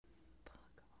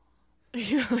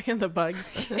You look at the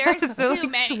bugs. There's So, too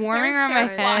like, many. swarming around They're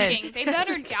my head. flocking. They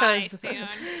better die soon.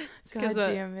 It's because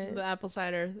God damn it. the apple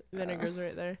cider vinegar's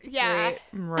right there. Yeah.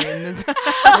 Right in this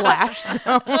splash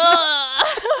zone.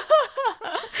 Ugh.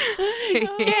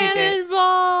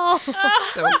 Cannonball!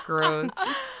 So gross.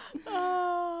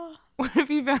 Oh. What if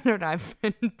you found out I've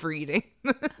been breeding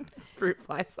fruit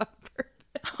flies on purpose?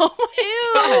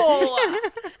 Ew.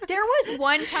 There was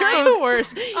one You're time. the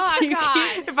worst. Oh, You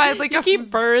God. If I had like You a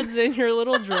keep birds in your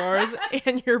little drawers,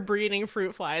 and you're breeding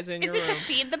fruit flies in Is your it to room.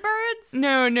 feed the birds?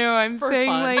 No, I'm For saying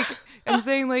fun. I'm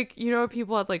saying like, you know,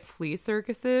 people had like flea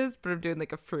circuses, but I'm doing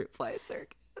like a fruit fly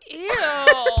circus.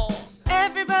 Ew.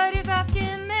 Everybody's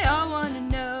asking, they all want to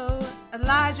know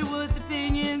Elijah Wood's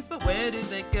opinions, but where did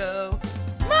they go?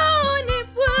 Morning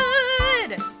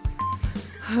Wood!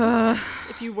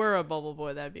 If you were a bubble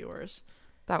boy, that'd be worse.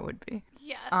 That would be.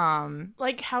 Yes.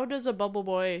 Like, how does a bubble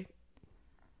boy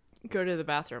go to the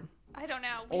bathroom? I don't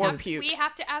know. Or puke. We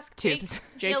have to ask Jake Tubes.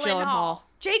 Jake Gyllenhaal. Gyllenhaal.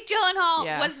 Jake Gyllenhaal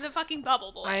Yeah. was the fucking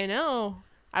bubble boy. I know.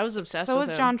 I was obsessed So with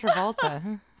was him. John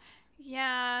Travolta.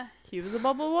 Yeah. He was a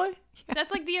bubble boy?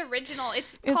 That's like the original.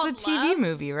 It's It's called a TV Love.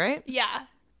 movie, right? Yeah.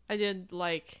 I did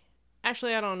like...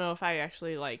 Actually, I don't know if I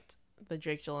actually liked the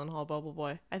Jake Gyllenhaal bubble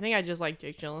boy. I think I just liked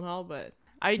Jake Gyllenhaal, but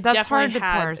I That's definitely hard to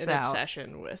had parse an out.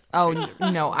 obsession with... Oh,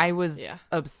 no, I was Yeah.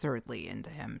 absurdly into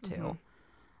him, too.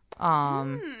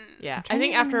 Yeah, I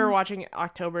think after watching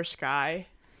October Sky,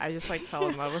 I just like fell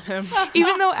in love with him.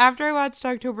 Even though after I watched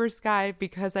October Sky,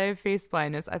 because I have face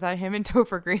blindness, I thought him and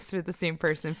Topher Grace were the same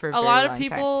person for a A very lot of long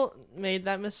people made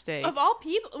that mistake. Of all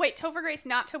people. Wait, Topher Grace,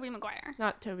 not Tobey Maguire.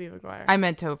 Not Tobey Maguire. I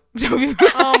meant Toby.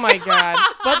 Oh my god!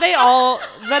 But they all.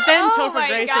 But then Oh Topher my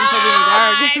Grace God. and Tobey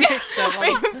Maguire get mixed up.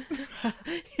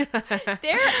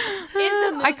 There is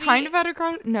a movie. I kind of had a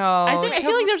crush. No, I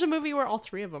feel like there's a movie where all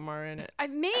three of them are in it.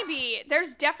 Maybe.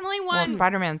 There's definitely one. Well,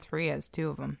 Spider-Man 3 has two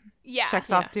of them. Yeah.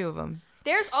 Checks off two of them.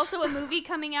 There's also a movie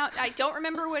coming out. I don't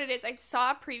remember what it is. I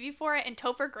saw a preview for it, and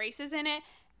Topher Grace is in it,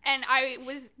 and I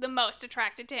was the most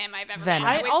attracted to him I've ever Venom. been.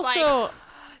 I was like, also.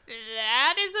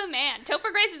 that is a man.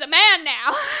 Topher Grace is a man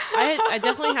now. I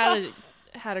definitely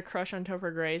had a crush on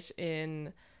Topher Grace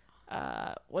in.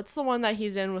 What's the one that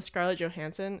he's in with Scarlett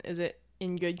Johansson? Is it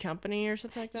In Good Company or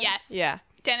something like that? Yes. Yeah.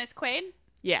 Dennis Quaid.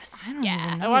 Yes. I don't Yeah.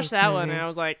 even know I watched this that one movie. and I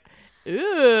was like,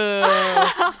 ooh.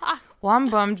 Well, I'm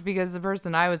bummed because the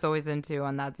person I was always into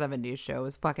on that 70s show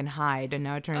was fucking Hyde, and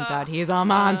now it turns out he's a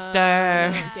monster.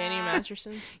 Danny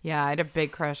Masterson. Yeah, I had a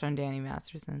big crush on Danny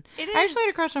Masterson. It I actually had a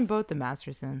is- crush on both the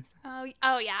Mastersons.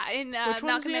 Oh yeah. In Which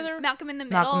one's the other? Malcolm in the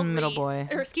Middle. Malcolm in the Middle Reese.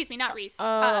 boy. Or excuse me, not Reese.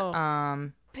 Oh.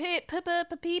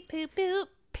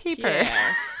 Peeper.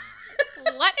 Yeah.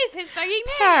 What is his fucking name?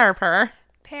 Harper.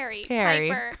 Perry. Perry.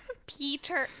 Piper.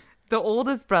 Peter. The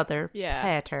oldest brother,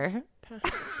 Yeah. Peter.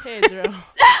 Pedro.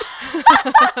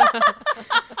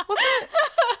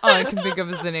 All I can think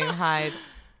of is the name Hyde.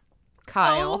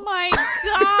 Kyle. Oh my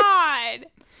god.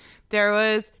 There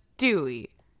was Dewey,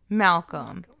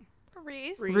 Malcolm,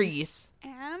 Reese. Reese.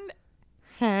 And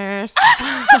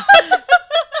Paul,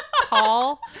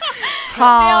 Paul.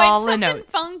 Paul no, it's something Lenotes.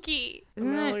 funky. I'm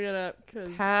Isn't gonna it look it up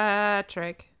because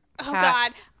Patrick? Oh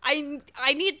god.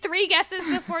 I need 3 guesses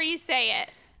before you say it.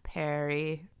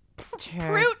 Perry.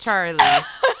 Prout. Charlie.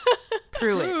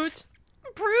 Pruitt.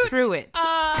 Brute. Pruitt.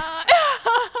 Uh,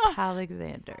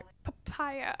 Alexander.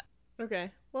 papaya. okay.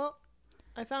 Well,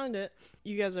 I found it.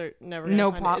 You guys are never gonna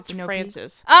No find pop- it. It's no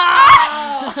Francis.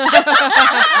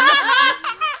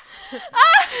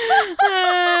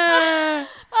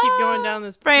 Keep going down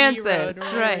this P Francis, road. We're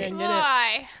never right. gonna get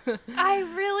it. Why? I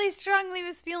really strongly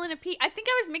was feeling a P. I think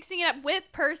I was mixing it up with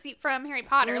Percy from Harry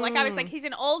Potter. Like I was like, he's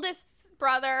an oldest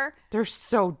brother. They're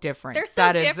so different. They're so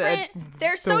That is different.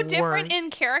 They're so the different worst. in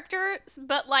characters,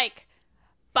 but like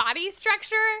body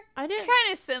structure, I didn't.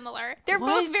 kind of similar. They're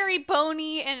What? both very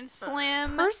bony and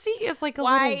slim. Percy is like a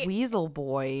White. little weasel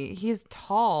boy. He's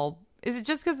tall. Is it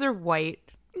just because they're white?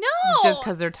 No, Just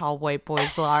because they're tall white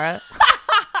boys, Laura?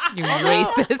 You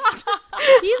racist.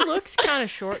 He looks kind of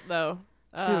short though.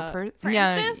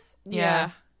 Francis? Yeah.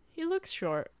 He looks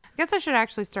short. I guess I should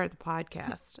actually start the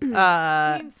podcast.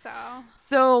 seems so.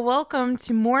 So welcome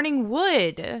to Morning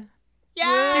Wood.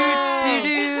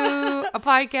 Yeah. A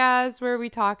podcast where we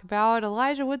talk about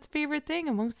Elijah Wood's favorite thing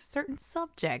amongst a certain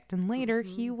subject. And later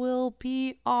he will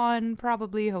be on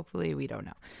probably, hopefully, we don't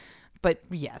know. But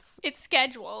yes, It's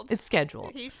scheduled. it's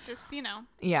scheduled. He's just,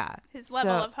 Yeah. his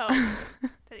level of hope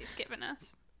that he's given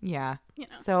us. Yeah. You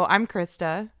know. So I'm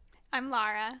Krista. I'm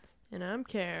Lara. And I'm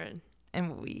Karen.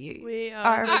 And we We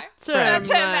Are are the friends.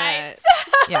 Termites.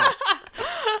 yeah.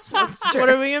 What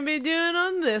are we gonna be doing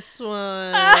on this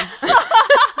one?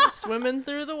 This Swimming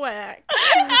through the wax.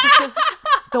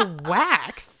 The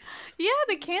wax. Yeah,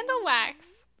 the candle wax.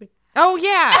 Oh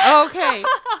yeah. Okay.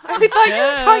 I thought you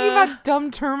were talking about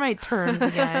dumb termite terms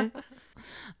again.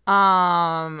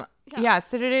 Yeah.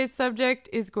 So today's subject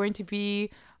is going to be,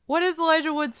 what is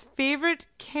Elijah Wood's favorite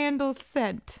candle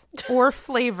scent or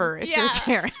flavor? If you're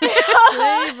Karen.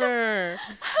 Flavor.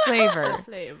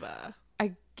 Flavor.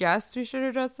 I guess we should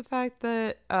address the fact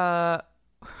that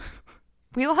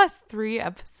we lost 3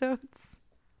 episodes.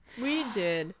 We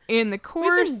did. In the We've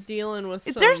course, been dealing with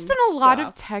some there's been a lot of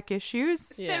stuff. tech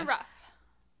issues It's been rough.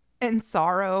 and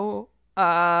sorrow.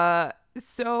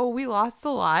 So we lost a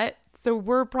lot. So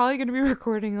we're probably going to be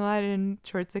recording a lot in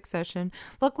short succession.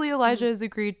 Luckily, Elijah has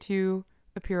agreed to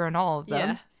appear on all of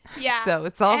them. Yeah. So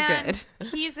it's all And good.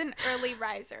 he's an early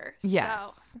riser. So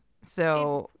Yes.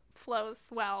 So flows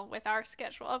well with our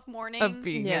schedule of morning. of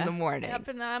being in the morning. Up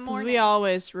in the 'Cause morning. we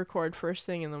always record first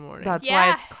thing in the morning. That's Yeah.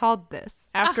 why it's called this.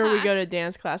 After we go to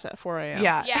dance class at 4 a.m.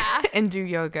 Yeah. Yeah. And do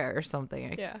yoga or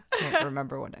something. I Yeah. can't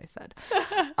remember what I said.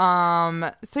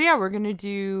 So yeah, we're going to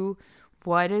do,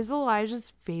 what is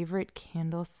Elijah's favorite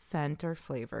candle scent or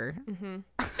flavor? Mm-hmm.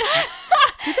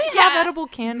 Do they have edible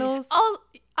candles?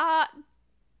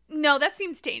 No, that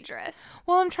seems dangerous.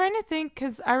 Well, I'm trying to think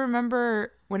because I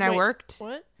remember when I Wait, worked.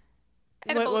 What?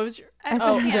 Edible- What was your... I said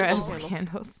Oh, they're candles. edible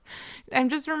candles. I'm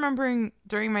just remembering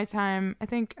during my time, I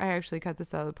think I actually cut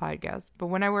this out of the podcast, but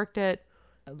when I worked at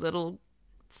a little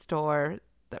store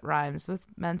that rhymes with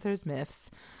Mentor's Myths,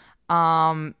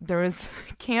 there was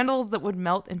candles that would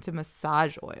melt into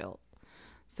massage oil.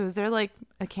 So is there like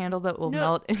a candle that will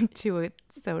melt into a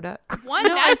soda? One,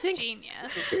 No, I that's think-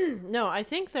 genius. No, I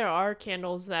think there are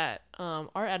candles that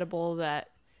are edible that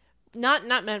not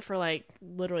meant for like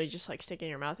literally just like sticking in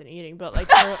your mouth and eating, but like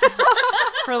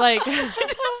for like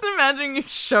Just imagine you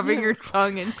shoving your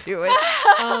tongue into it.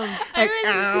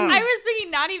 I was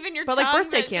thinking not even your but tongue, like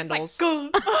birthday but just, like,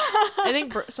 candles. I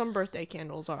think some birthday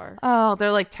candles are. Oh,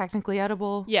 they're like technically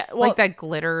edible? Yeah, well, like that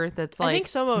glitter that's like I think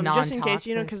some of them, just in case,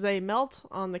 non-toxic. because they melt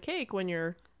on the cake when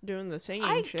you're doing the singing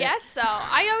I shit. guess so.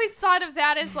 I always thought of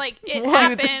that as like it Do the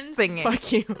happens. singing.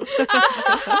 Fuck you.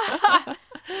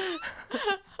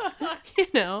 You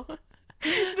know,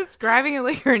 Describing it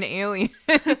like you're an alien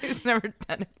who's never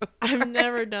done it before. I've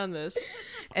never done this.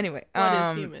 Anyway, What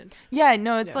is human? Yeah,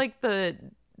 no, it's Yeah. like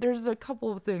there's a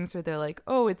couple of things where they're like,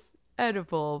 oh, it's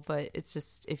edible, but it's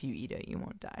just if you eat it, you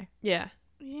won't die. Yeah.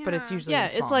 But it's usually Yeah,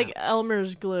 in small it's like amounts.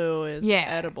 Elmer's glue is Yeah.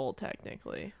 edible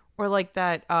technically. Or like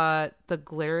that the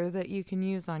glitter that you can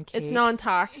use on cakes. It's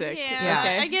non-toxic. Yeah,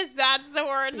 Okay. I guess that's the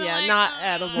word. So Yeah, like, not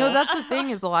edible. No, that's the thing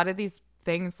is a lot of these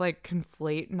things like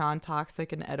conflate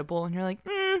non-toxic and edible, and you're like,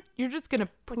 you're just gonna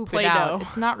poop it out. Play-Doh.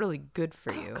 It's not really good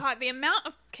for you. God, the amount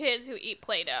of kids who eat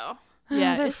Play-Doh.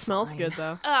 Yeah, They're it smells fine. good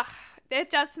though. Ugh,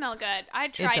 it does smell good. I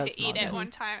tried does to eat smell it good.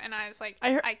 one time, and I was like,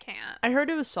 I heard- I can't. I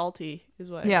heard it was salty, is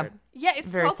what I Yeah. heard. Yeah,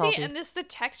 it's Very salty, salty. and just the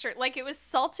texture. Like, it was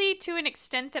salty to an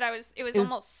extent that it was was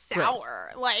almost sour.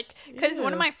 gross. Like, because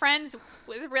one of Ew. my friends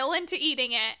was real into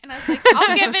eating it, and I was like,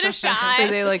 I'll give it a shot. Are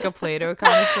they like a Play-Doh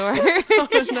connoisseur?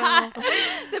 Yeah.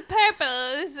 The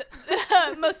purple is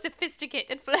the most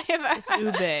sophisticated flavor. It's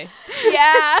ube.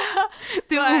 Yeah.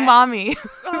 the But- umami.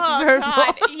 Oh, Purple.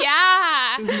 God.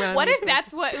 Yeah. Umami. What if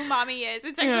that's what umami is?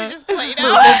 It's actually Yeah. just Play-Doh.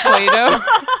 Purple Play-Doh.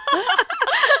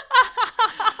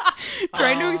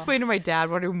 Trying to explain to my dad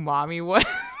what umami was.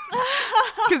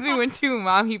 Because we went to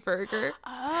Umami Burger.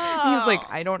 Oh. He was like,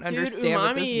 I don't Dude, understand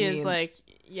what this umami means. is like,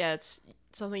 yeah, it's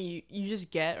something you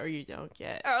just get or you don't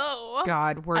get. Oh.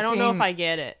 God, working. I don't know if I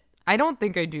get it. I don't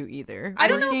think I do either. I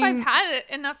don't know if I've Working- had it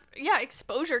enough,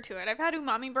 exposure to it. I've had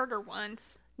umami burger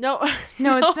once. No,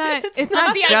 No, it's not. It's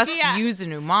not the just idea. use an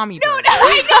umami burger.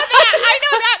 I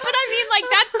know that, but I mean, like,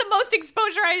 that's the most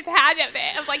exposure I've had of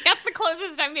it. Of like, that's the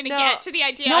closest I'm gonna No. get to the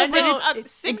idea. No, of but it. it's- Of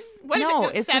it's- six. it's- What is no,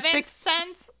 it? it's the 7 sixth-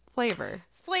 cents Flavor.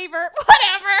 flavor,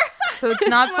 whatever. So it's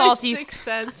not It's salty. 6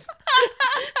 cents.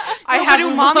 I had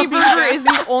umami burger is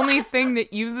the only thing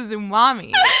that uses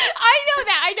umami.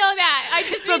 I know that. I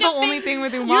just It's mean not the of only things- thing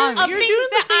with of umami. You're things doing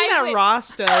the that thing I that would-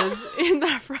 Ross does in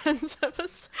that Friends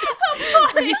episode.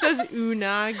 Where he says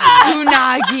unagi.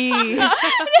 Unagi.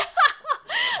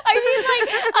 I mean,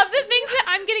 like, of the things that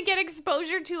I'm gonna get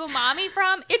exposure to umami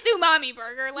from, it's umami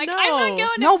burger. Like, I'm not No. going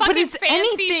to No, fucking but it's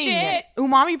fancy anything. shit.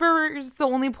 Umami burger is the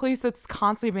only place that's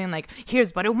constantly being like,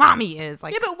 here's what umami is.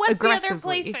 Like, Yeah, but what's the other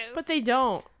aggressively. places? But they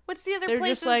don't. What's the other They're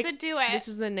places just like, that do it? this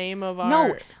is the name of our...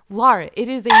 No, Laura, it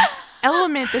is a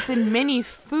element that's in many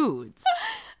foods.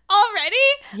 Already?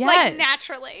 Yes. Like,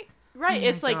 naturally. Right, Oh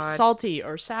it's my like is salty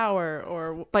or sour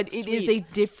or But it is sweet.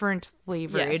 a different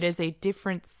flavor. Yes. It is a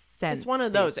different scent. scents. It's one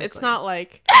of those. It's basically. not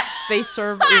like they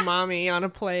serve umami on a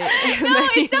plate. And No,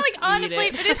 they it's not just like on a eat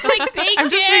plate, it. but it's like baked I'm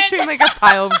just in. picturing like a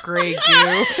pile of gray goo.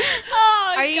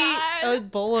 Oh, I God. eat a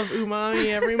bowl of umami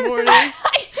every morning.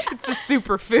 It's a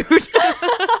superfood.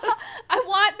 I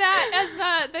want that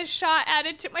as the shot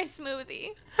added to my smoothie.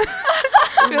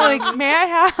 Be like, may I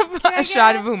have a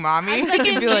shot of umami? I'm like And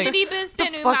an be like, immunity what boost the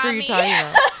in fuck are you umami. talking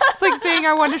about? It's like saying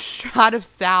I want a shot of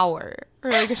sour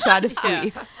or like a shot of Yeah.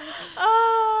 sweet.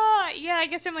 Yeah, I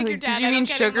guess I'm like your Like, dad. did you I don't mean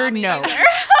get sugar? umami No. either.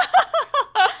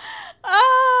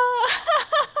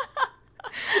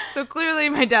 So clearly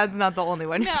my dad's not the only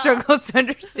one who No. struggles to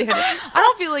understand it. I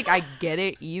don't feel like I get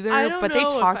it either, I don't but they know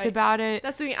if talked I- about it.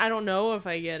 That's the thing. I don't know if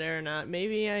I get it or not.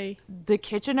 Maybe I. The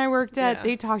kitchen I worked at, Yeah.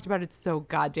 they talked about it so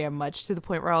goddamn much to the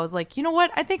point where I was like, you know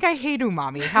what? I think I hate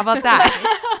umami. How about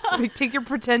that? It's like, take your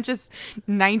pretentious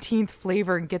 19th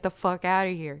flavor and get the fuck out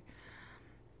of here.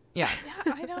 Yeah.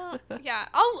 I don't. Yeah,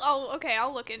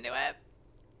 I'll look into it.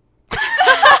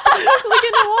 Look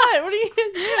into what? What are you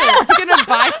gonna do? I'm going to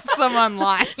buy some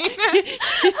online.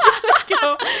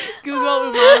 Go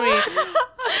Google umami.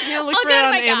 You're gonna look I'll for go it to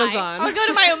on my guy. Amazon. I'll go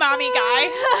to my umami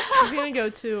guy. She's gonna go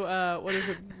to what is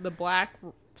it? The Black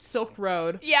Silk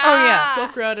Road. Yeah. Oh, yeah.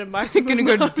 Silk Road and buy I'm some going to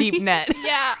go to umami. deep net.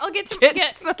 Yeah, I'll get Get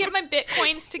get my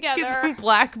bitcoins together. Get some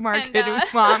black market And,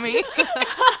 umami.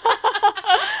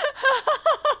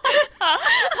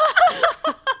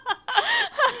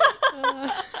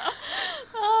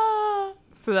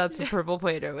 So that's what purple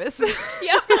Play-Doh is.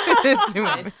 Yep. It's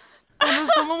umami. Nice.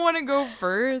 Does someone want to go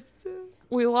first?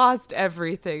 We lost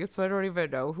everything, so I don't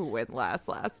even know who went last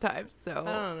time. So, I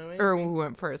don't know. or who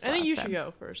went first. I think last you time. should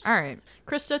go first. All right,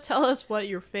 Krista, tell us what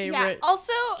your Yeah. favorite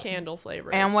Also, candle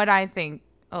flavor is. and what I think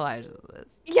Elijah's is.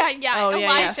 yeah. Oh, yeah,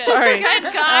 yeah. Elijah. Sorry. Good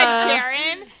God,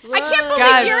 Karen. I can't believe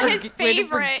God, you're his way to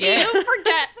favorite. forget. You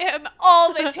forget him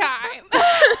all the time.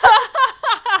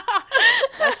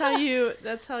 That's how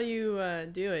you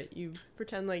do it. You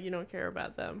pretend like you don't care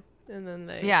about them, and then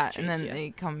they Yeah, chase and then you. they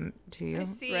come to you. I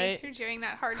see. Right. You're doing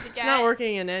that hard to get. It's not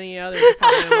working in any other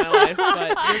department of my life,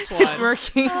 but this one, It's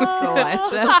working with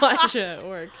Elijah. Elijah, it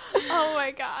works. Oh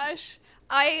my gosh.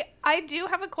 I do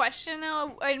have a question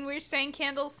though, and we're saying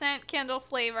candle scent, candle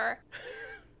flavor.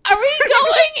 Are we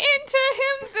going into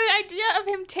the idea of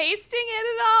him tasting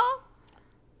it at all?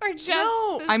 Or just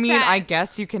No. the I mean, scent? I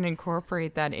guess you can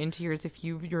incorporate that into yours if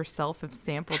you yourself have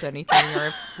sampled anything or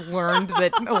have learned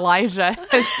that Elijah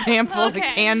has sampled a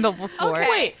Okay. candle before. Okay.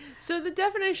 Wait, so the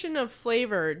definition of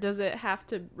flavor, does it have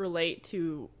to relate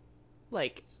to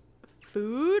like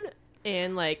food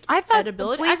and like I thought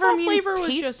edibility? flavor I thought means flavor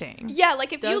was just tasting. Yeah,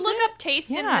 like if you Does look it? up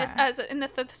taste Yeah. in the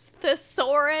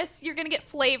thesaurus, you're gonna get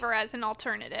flavor as an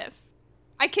alternative.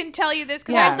 I can tell you this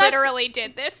because Yeah. I literally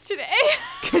did this today.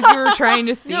 Because you were trying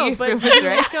to see no, if but it did was you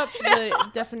right. look up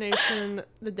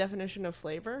the definition of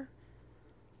flavor?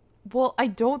 Well, I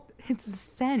don't. It's a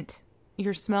scent.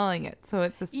 You're smelling it, so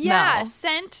it's a smell. Yeah,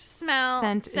 scent, smell,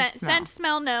 Scent is smell. scent,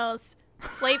 smell, nose,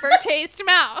 flavor, taste,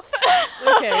 mouth.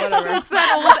 Okay, whatever. It's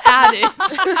that old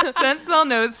adage. Scent, smell,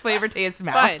 nose, flavor, taste,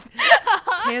 mouth. Fine.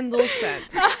 Candle scent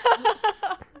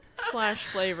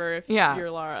 / flavor if Yeah.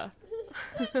 you're Lara.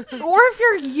 Or if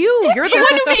you're you, you're the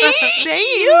one who's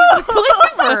saying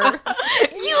flavor.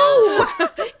 You.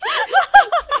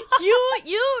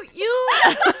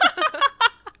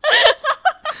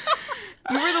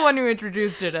 You were the one who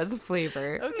introduced it as a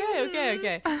flavor.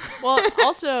 Okay. Well,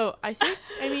 also, I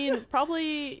mean,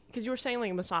 probably because you were saying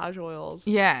like massage oils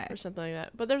Yeah. or something like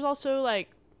that. But there's also like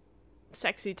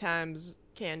sexy times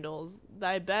candles that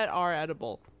I bet are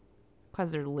edible.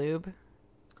 Because they're lube.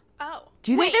 Oh,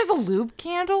 Do you think there's a lube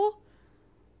candle?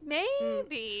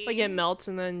 maybe? Like it melts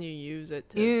and then you use it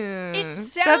to. Ew. It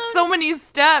That's so sounds- many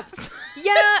steps.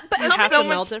 Yeah, but You how have many, to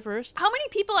melt it first. how many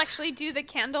people actually do the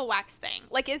candle wax thing?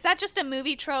 Like, is that just a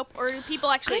movie trope, or do people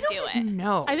actually do it?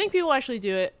 No. I think people actually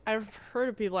do it. I've heard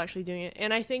of people actually doing it,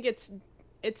 and I think it's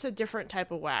a different type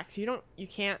of wax. I don't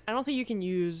think you can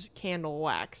use candle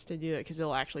wax to do it because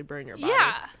it'll actually burn your body.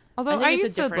 Yeah. Although I I think used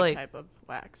it's a to different like, type of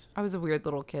wax. I was a weird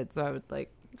little kid, so I would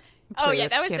like. Oh play yeah,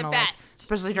 with that was the candle wax. best.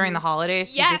 Especially during the holidays,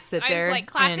 you Yes, just sit I there was like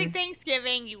classic and,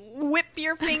 Thanksgiving. You whip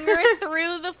your finger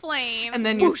through the flame, and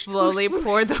then you slowly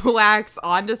pour the wax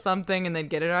onto something and then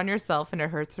get it on yourself and it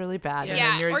hurts really bad. Yeah. And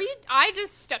yeah, then you're or you I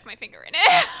just stuck my finger in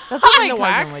it. That's what my the cousin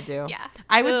wax? would do. Yeah.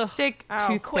 I would Ugh. stick Ow.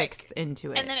 toothpicks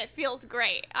into it. And then it feels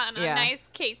great on a Yeah. nice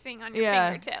casing on your yeah,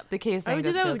 fingertip. the casing I would do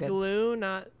does that feel with good. glue,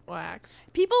 not wax.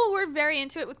 People were very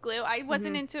into it with glue. I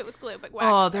wasn't into it with glue, but wax.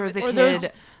 Oh, I there was a Or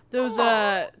kid. those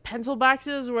pencil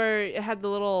boxes where it had the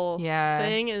little Yeah.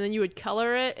 thing, and then you would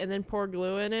color it and then pour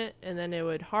glue in it, and then it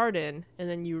would harden, and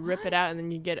then you rip it out, and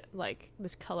then you get like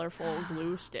this colorful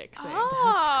glue stick thing.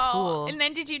 Oh, cool. And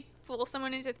then did you fool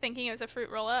someone into thinking it was a fruit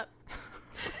roll up?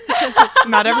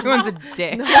 Not everyone's a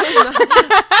dick.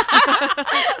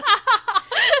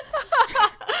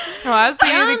 No, I was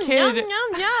thinking of the kid.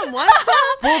 Yum. What's up?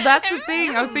 Well, that's the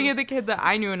thing. I was thinking of the kid that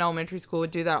I knew in elementary school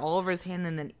would do that all over his hand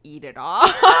and then eat it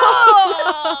off.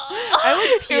 I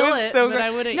would peel was it, so but good. I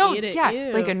wouldn't No, eat it. yeah,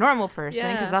 Ew. like a normal person,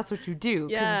 because Yeah. that's what you do.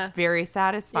 Because Yeah. it's very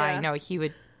satisfying. Yeah. No, he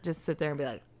would just sit there and be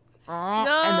like, No.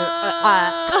 and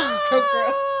then, so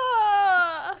gross.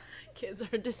 Kids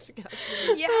are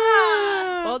disgusting.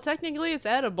 Yeah. Well, technically, it's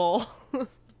edible.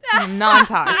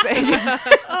 Non-toxic.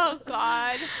 Oh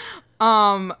God.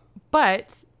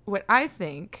 But what I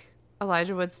think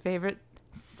Elijah Wood's favorite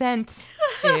scent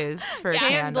is for a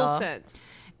Candle candle scent.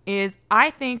 is, I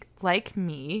think, like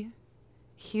me,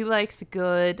 he likes a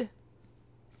good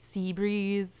sea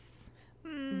breeze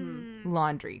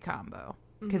laundry combo.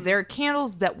 Because there are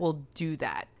candles that will do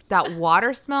that. That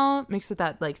water smell mixed with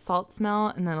that like salt smell,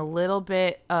 and then a little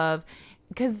bit of,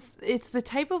 because it's the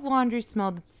type of laundry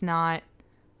smell that's not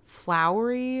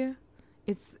flowery.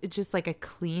 It's just like a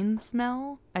clean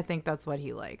smell. I think that's what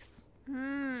he likes.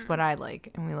 It's what I like,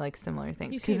 and we like similar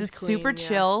things He because seems it's super clean, yeah.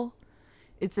 chill.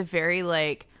 It's a very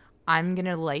like, I'm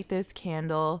gonna light this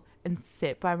candle and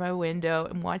sit by my window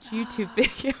and watch YouTube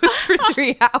videos for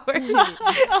 3 hours.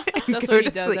 and That's go what he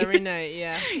to does sleep. every night.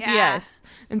 Yeah. Yeah. Yes.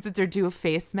 And sit there, do a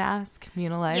face mask. Me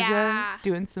and Elijah Yeah.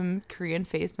 doing some Korean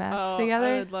face masks Oh, together.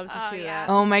 I would love to Oh, see yeah. that.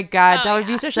 Oh my God, Oh, that would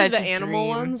be yeah. Especially such the a animal dream.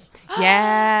 ones.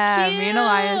 Yeah, me and Cute.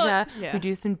 Elijah. Yeah. We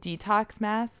do some detox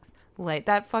masks, light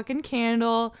that fucking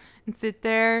candle, and sit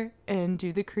there and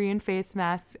do the Korean face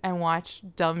masks and watch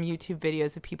dumb YouTube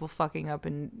videos of people fucking up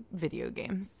in video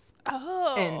games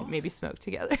Oh. and maybe smoke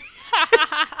together.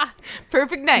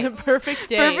 Perfect night. Perfect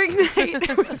date. Perfect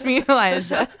night with me and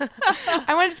Elijah.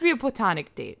 I want it to be a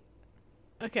platonic date.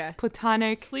 Okay.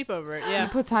 Platonic. Sleepover. Yeah.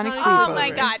 Platonic Oh sleepover. my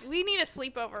God, we need a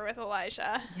sleepover with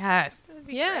Elijah. Yes.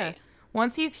 Be Yeah. great.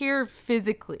 Once he's here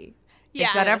physically, Yeah.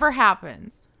 if that ever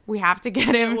happens, we have to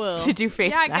get him will. to do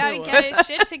face Yeah, gotta masks. get his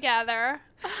shit together.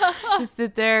 Just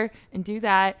sit there and do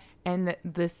that. And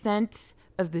the scent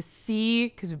of the sea,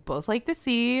 because we both like the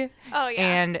sea. Oh, yeah.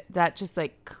 And that just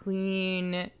like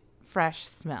clean, fresh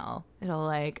smell. It'll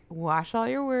like wash all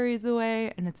your worries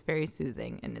away, and it's very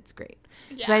soothing, and it's great.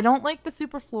 Because Yeah. I don't like the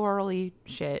super florally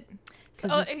shit,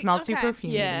 because So- it smells okay. super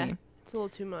perfumey Yeah. to me. It's a little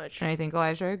too much. And I think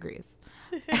Elijah agrees.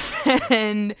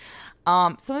 And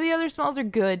some of the other smells are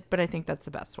good, but I think that's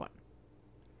the best one.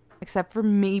 Except for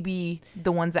maybe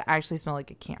the ones that actually smell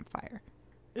like a campfire.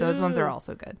 Those ones are Ooh.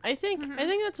 also good. I think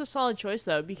that's a solid choice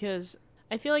though, because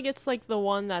I feel like it's like the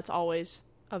one that's always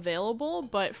available,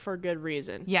 but for good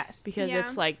reason. Yes. Because Yeah.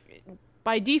 it's like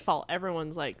by default,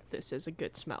 everyone's like, "This is a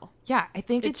good smell." Yeah, I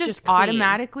think It's it just just clean.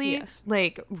 automatically Yes.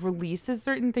 like releases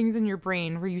certain things in your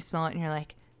brain where you smell it and you're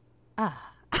like, ah.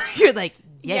 You're like,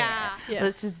 yeah, Yeah.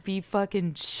 let's just be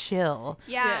fucking chill.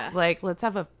 Yeah. Like, let's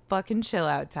have a fucking chill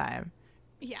out time.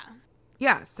 Yeah.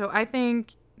 Yeah, so I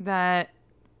think that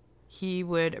he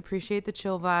would appreciate the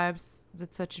chill vibes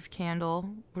that such a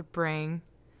candle would bring.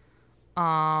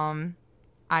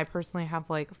 I personally have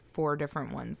like 4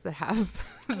 different ones that have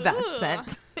that Ooh.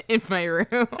 scent in my room.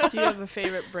 Do you have a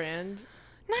favorite brand?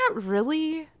 Not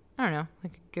really. I don't know,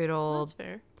 like a good That's old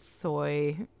fair.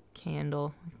 soy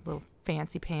candle, little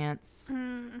fancy pants,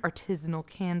 artisanal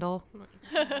candle.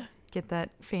 Get that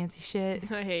fancy shit.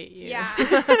 I hate you. Yeah.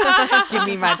 Give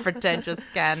me my pretentious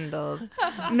candles.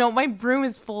 No, my room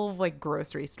is full of like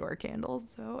grocery store candles,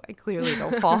 so I clearly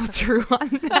don't fall through on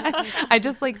that. I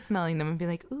just like smelling them and be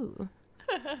like, ooh.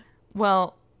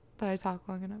 Well, did I talk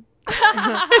long enough?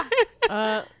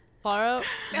 Laura,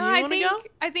 No, you I want to think go?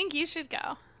 I think you should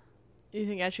go. You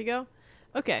think I should go?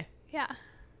 Okay. Yeah.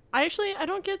 I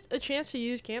don't get a chance to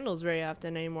use candles very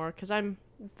often anymore because I'm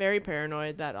very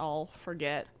paranoid that I'll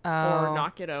forget Oh. or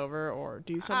knock it over or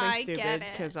do I something get stupid it.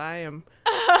 because I am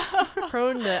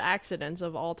prone to accidents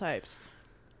of all types.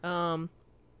 And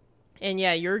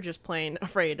yeah, you're just plain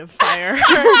afraid of fire.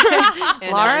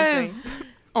 and Laura everything. is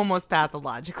almost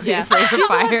pathologically Yeah, afraid of she's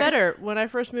a lot fire. better. When I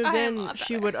first moved I am a in, lot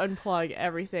she better. would unplug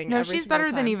everything. No, every she's single better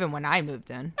than time. even when I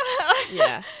moved in.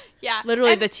 Yeah, Yeah.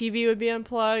 literally And- the TV would be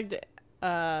unplugged.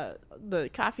 the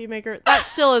coffee maker. That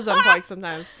still is unplugged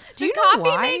sometimes. Do you the know coffee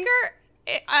why?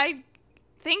 maker, I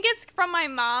think it's from my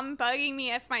mom bugging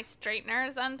me if my straightener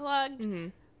is unplugged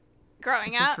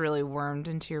growing Just up. really wormed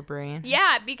into your brain.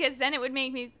 Yeah, because then it would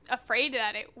make me afraid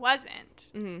that it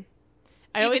wasn't.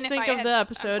 I always Even if think I of had the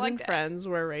episode in unplugged it. Friends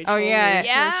where Rachel yeah. leaves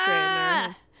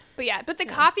her straightener. But the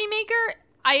coffee maker,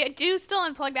 I do still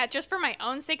unplug that just for my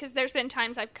own sake, because there's been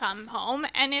times I've come home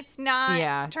and it's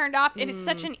not turned off. It is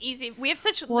such an easy. We have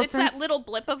such. Well, it's that since- little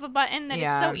blip of a button that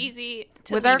it's so easy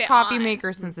to With leave our it coffee on.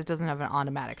 maker, since it doesn't have an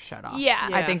automatic shut off. Yeah.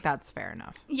 I Yeah. think that's fair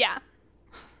enough. Yeah.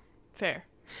 Fair.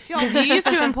 Because you used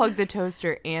to unplug the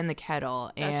toaster and the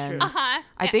kettle, That's and true.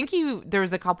 I think there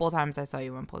was a couple of times I saw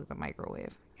you unplug the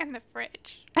microwave. And the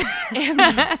fridge. And No.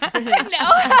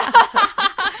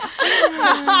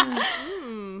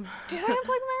 Did I unplug the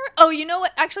microwave? Oh, you know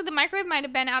what? Actually, the microwave might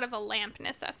have been out of a lamp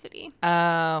necessity.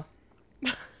 Oh.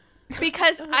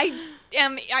 Because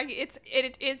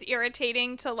it is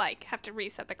irritating to like have to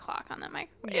reset the clock on the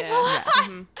microwave. Yeah.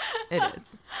 Yes. It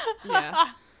is.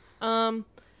 Yeah.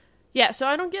 Yeah, so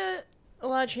I don't get a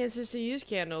lot of chances to use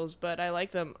candles, but I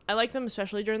like them. I like them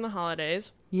especially during the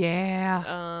holidays.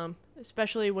 Yeah.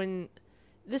 Especially when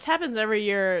this happens every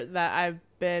year that I've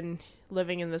been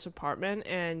living in this apartment,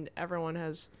 and everyone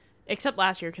has, except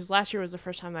last year, because last year was the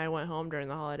first time that I went home during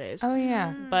the holidays. Oh,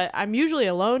 yeah. But I'm usually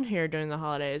alone here during the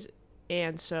holidays,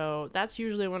 and so that's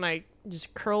usually when I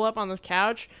just curl up on the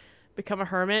couch, become a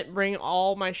hermit, bring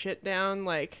all my shit down,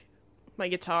 like my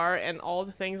guitar and all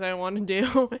the things I want to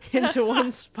do into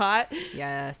one spot,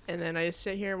 Yes. and then I just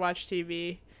sit here, watch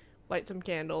TV, light some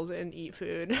candles, and eat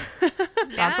food.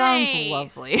 That sounds Nice.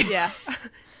 lovely. Yeah.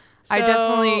 I So,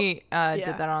 definitely yeah.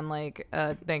 did that on like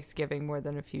Thanksgiving more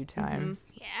than a few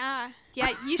times. Yeah. Yeah,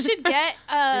 you should get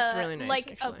It's really nice,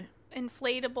 like actually. a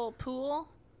inflatable pool.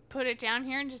 Put it down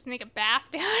here and just make a bath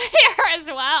down here as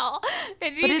well.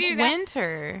 Did you But do it's that?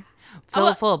 winter. Fill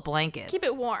well, it full of blankets. Keep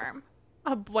it warm.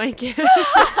 A blanket. Fill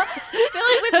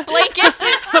it with blankets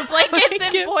and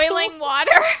Blanket boiling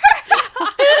water.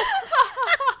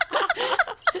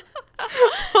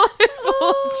 Full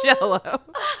of Jello.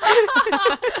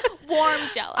 Warm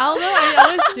Jello. Although I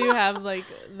always do have like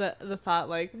the thought,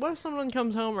 like, what if someone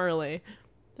comes home early?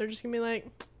 They're just gonna be like,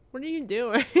 "What are you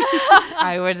doing?"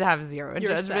 I would have zero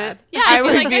You're judgment. sad. Yeah, I I'd be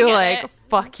would like, I be get like, it.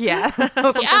 fuck yeah.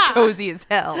 Looks Yeah. cozy as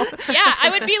hell. Yeah, I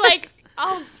would be like,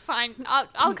 oh, fine.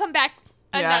 I'll come back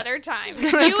Yeah. another time. You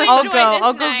enjoy I'll this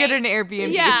go night. get an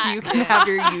Airbnb Yeah. so you can have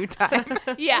your you time.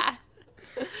 Yeah.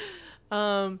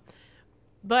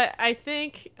 But I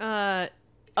think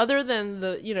other than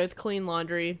the clean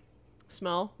laundry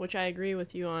smell, which I agree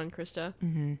with you on, Krista,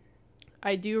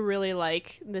 I do really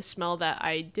like this smell that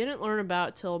I didn't learn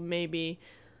about till maybe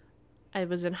I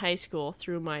was in high school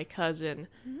through my cousin.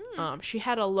 She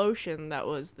had a lotion that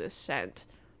was this scent,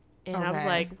 and I was Okay.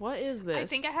 like, "What is this?" I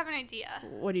think I have an idea.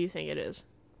 What do you think it is?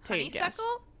 Take a guess.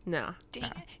 Honeysuckle? No.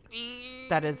 Damn it.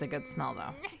 That is a good smell,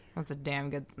 though. That's a damn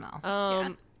good smell.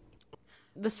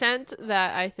 The scent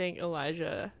that I think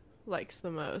Elijah likes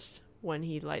the most when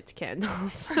he lights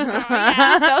candles.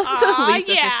 That was the least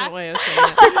efficient way of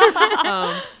saying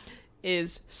it.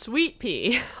 Is sweet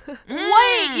pea.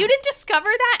 Wait, you didn't discover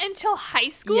that until high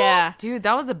school? Yeah. Dude,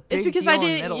 that was a big because deal I in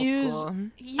didn't middle use- school.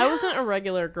 Yeah. I wasn't a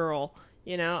regular girl,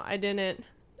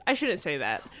 I shouldn't say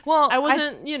that. Well, I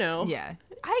wasn't, Yeah.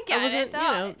 I get I wasn't, it,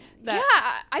 though. that.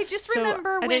 Yeah, I just So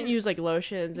remember I when... didn't use like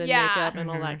lotions and Yeah. makeup and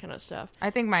all that kind of stuff.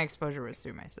 I think my exposure was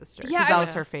through my sister. Yeah, Because that I-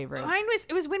 was her favorite.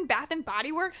 It was when Bath and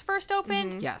Body Works first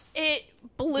opened. Yes. It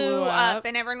blew Blew up, up.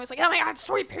 and everyone was like, "Oh my god,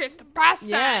 sweet pea is the best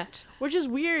Yeah. scent." Which is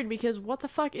weird because what the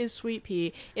fuck is sweet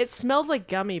pea? It smells like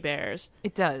gummy bears.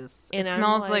 It does. And it I'm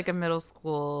smells like- like a middle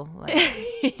school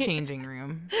changing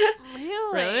room.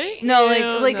 Really? Really? No,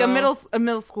 Ew, like a no.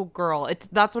 middle school girl.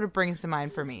 That's what it brings to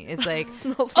mind for me. It's like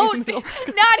Smells like Oh, middle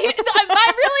school. not even.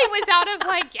 I really was out of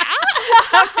like, yeah.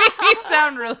 you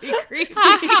sound really creepy.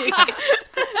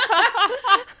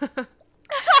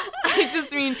 I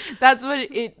just mean that's what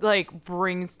it like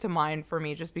brings to mind for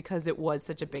me, just because it was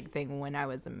such a big thing when I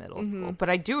was in middle school. But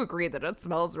I do agree that it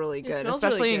smells really good, smells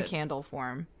especially really in good. candle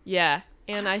form. Yeah,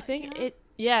 and I think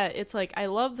it's like I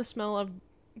love the smell of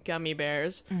gummy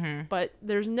bears, but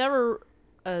there's never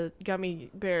a gummy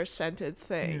bear scented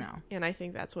thing. No. And I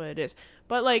think that's what it is.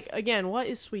 But like again, what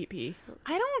is sweet pea?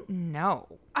 I don't know.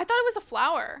 I thought it was a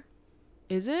flower.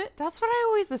 Is it? That's what I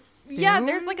always assumed. Yeah,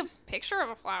 there's like a picture of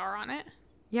a flower on it.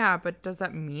 Yeah, but does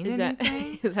that mean Is that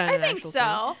anything? is that I an think actual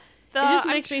so. thing? It just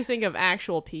makes me think of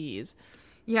actual peas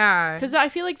Yeah, because I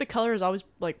feel like the color is always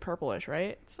like purplish,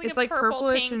 right? It's like it's a like purple,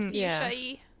 purplish pink, and- yeah.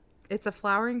 fuchsia-y. it's a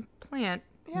flowering plant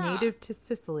Yeah. native to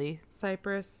Sicily,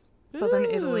 Cyprus, southern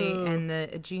Italy, Ooh. and the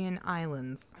Aegean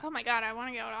Islands. Oh my god, I want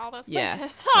to go to all those Yeah.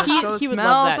 places. Let's He go would smell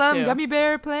love that, some too. gummy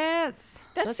bear plants.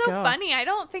 That's Let's so go. funny. I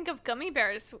don't think of gummy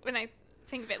bears when I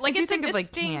think of it. Like I do it's a think of like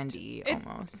distinct, candy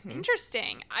almost.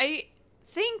 Interesting. I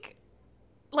think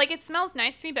like it smells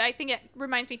nice to me, but I think it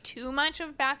reminds me too much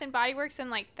of Bath and Body Works and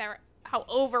like how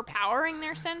overpowering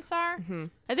their scents are.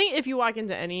 I think if you walk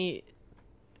into any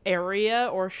area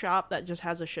or shop that just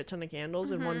has a shit ton of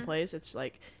candles in Mm-hmm. one place, it's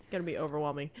like gonna be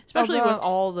overwhelming, especially Although- with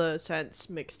all the scents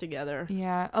mixed together.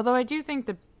 Yeah, although I do think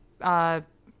the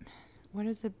what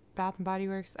is it? Bath and Body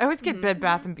Works. I always get Bed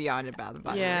Bath and Beyond and Bath and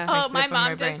Body Yeah. Works. Oh, mixed up my in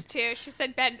mom brain. does too. She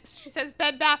says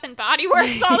Bed Bath and Body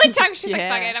Works all the time. She's Yeah.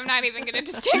 like, fuck it, I'm not even gonna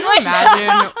distinguish.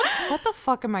 Imagine what the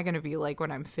fuck am I gonna be like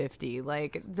when I'm 50?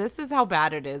 Like, this is how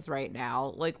bad it is right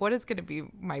now. Like, what is gonna be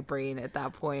my brain at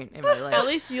that point in my life? At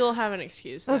least you'll have an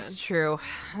excuse then. That's true.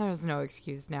 There's no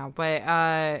excuse now, but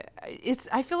I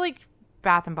feel like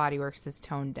Bath and Body Works is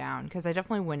toned down because I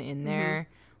definitely went in there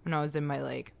when I was in my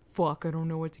like fuck I don't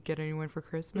know what to get anyone for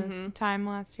Christmas time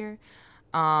last year.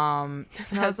 And I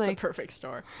That's was like, the perfect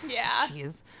store. Yeah.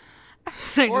 jeez.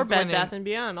 I Or just Bed went in. Bath and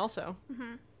Beyond also.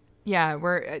 Yeah,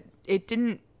 where it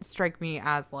didn't strike me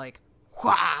as like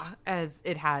wah as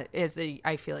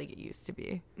I feel like it used to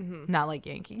be. Not like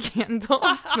Yankee Candle.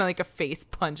 It's not like a face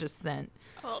punch of scent.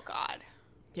 Oh God.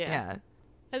 Yeah.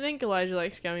 I think Elijah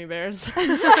likes gummy bears.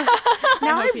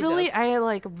 Now hope he does.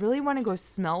 I really want to go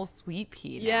smell Sweet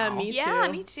Pea now. Yeah, me Yeah,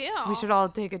 too. me too. We should all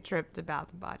take a trip to Bath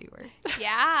and Body Works.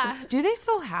 Yeah. Do they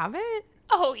still have it?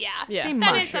 Oh yeah. Yeah, They That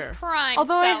must. is sure. a prime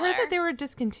Although I heard seller. that they were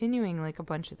discontinuing like a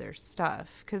bunch of their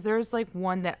stuff because there's like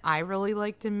one that I really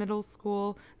liked in middle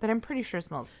school that I'm pretty sure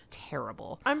smells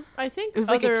terrible. I think It was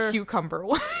like other a cucumber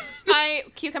one.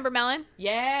 Cucumber melon.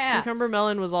 Yeah. cucumber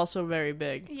melon was also very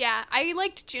big. Yeah, I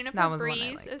liked Juniper That was one I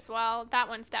Breeze liked. as well. That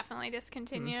one's definitely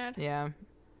discontinued. Yeah.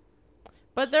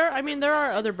 But there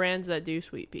are other brands that do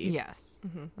sweet pea. Yes.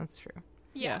 That's true.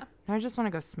 Yeah. Now I just want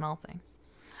to go smell things.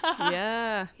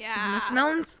 Yeah. Yeah.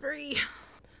 Smelling spree.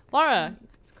 Laura,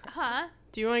 Huh?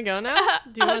 do you want to go now?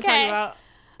 Do you want to Okay. talk about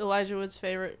Elijah Wood's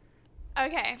favorite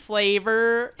Okay.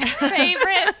 flavor?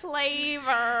 Favorite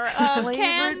flavor of Flavored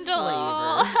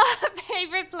candle.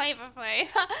 Favorite flavor.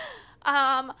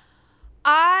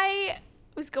 I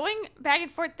was going back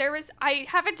and forth. I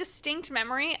have a distinct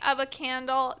memory of a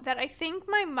candle that I think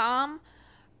my mom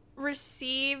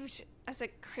received as a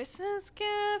Christmas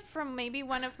gift from maybe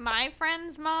one of my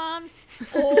friends' moms,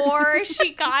 or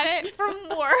she got it from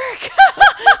work.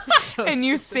 So And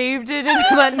you specific. saved it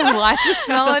and let Elijah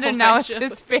smell it, and now it's Elijah.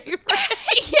 his favorite.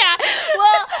 Yeah.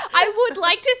 Well, I would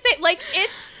like to say like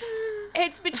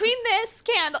it's between this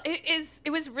candle. It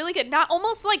was really good. Not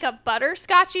almost like a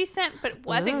butterscotchy scent, but it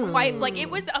wasn't quite like it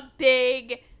was a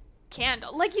big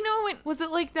candle. Like when Was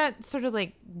it like that sort of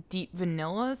like deep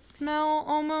vanilla smell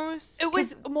almost? it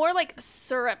was more like a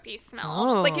syrupy smell.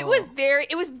 Almost. Like it was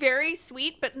very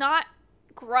sweet, but not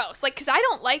gross. Like because I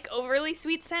don't like overly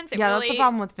sweet scents. It Yeah, really that's the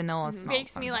problem with vanilla smells.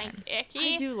 makes me like sometimes.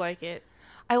 icky. I do like it.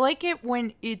 I like it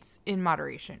when it's in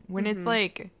moderation. When it's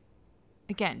like,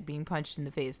 again, being punched in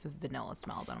the face with vanilla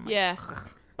smell. Then I'm like, Yeah.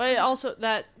 But also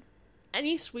that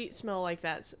any sweet smell like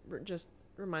that just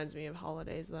reminds me of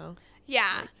holidays though.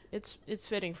 Yeah. It's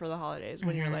fitting for the holidays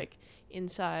when you're like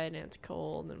inside and it's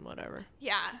cold and whatever.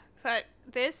 Yeah, but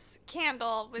this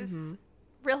candle was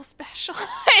real special.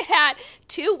 It had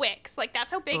 2 wicks, like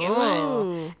that's how big it was,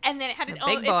 Ooh. and then it had A its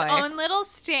big own, boy. little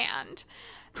stand.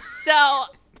 So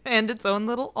and its own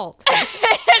little altar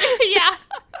yeah,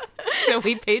 that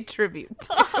we paid tribute.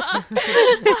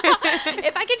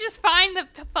 if I could just find the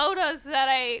photos that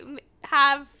I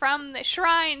have from the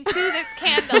shrine to this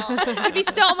candle, it'd be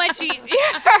so much easier.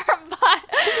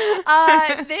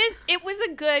 But it was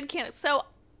a good candle. So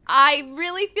I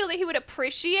really feel that he would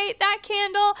appreciate that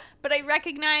candle, but I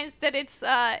recognize that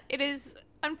it is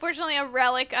unfortunately a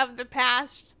relic of the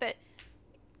past that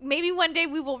maybe one day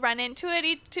we will run into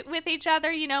it with each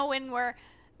other, when we're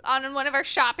on one of our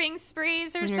shopping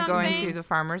sprees or When you're something. going to the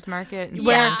farmer's market and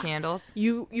Yeah. selling candles.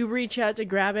 You reach out to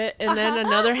grab it and then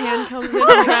another hand comes in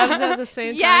and grabs it at the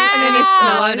same time. Yeah. And then you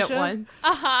smell it at Elijah. once.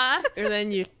 Uh-huh. Or then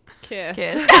you kiss.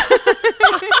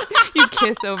 You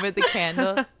kiss over the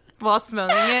candle while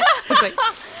smelling it. It's like,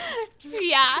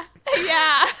 Yeah.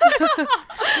 Yeah.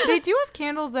 they do have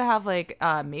candles that have like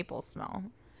maple smell.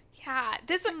 Yeah.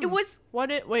 This one, it was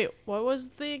What was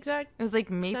the exact It was like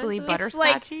mapley Scent of it's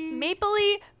like butterscotchy.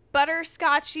 mapley,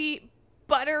 butterscotchy,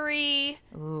 buttery.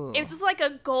 Ooh. It was like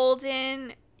a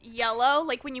golden yellow,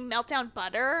 like when you melt down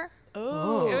butter.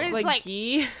 Oh, It was like like-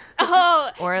 ghee. Oh,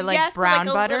 Or, like, yes, but, brown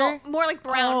a butter? little- more like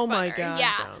brown Oh butter. my God,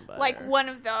 yeah, brown butter. like one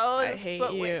of those. I hate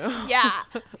but you. Yeah,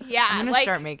 yeah. I'm gonna like,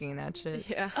 start making that shit.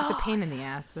 Yeah. It's a pain in the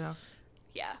ass though.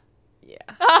 Yeah.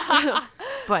 Yeah.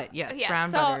 But yes, Yeah,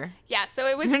 brown so, butter. Yeah, so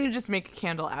it was. I'm gonna just make a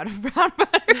candle out of brown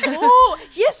butter. Oh,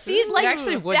 yes, see, like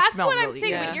actually would that's smell what I'm really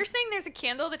saying. good. When you're saying there's a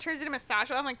candle that turns into massage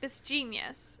oil, I'm like, this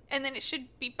genius. And then it should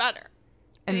be butter.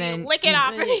 And you then lick it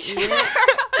off then of you each eat other.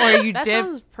 or you That dip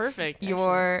sounds perfect. actually.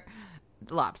 your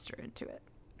lobster into it.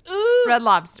 Ooh. Red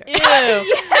lobster. Ew.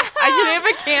 I I have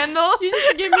a candle. You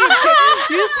just give me.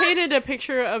 You just painted a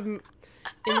picture of in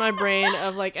my brain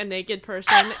of like a naked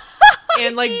person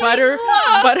and like butter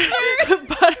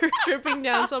dripping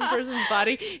down some person's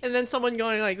body, and then someone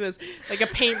going like this, like a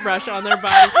paintbrush on their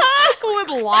body. With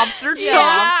lobster Yeah.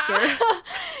 chops. Lobster.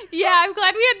 Yeah, I'm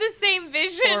glad we had the same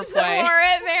vision for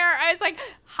Foreplay. it there. I was like,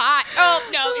 hot. Oh,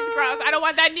 no, it's gross. I don't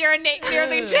want that near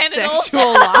the genitals.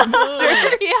 Sexual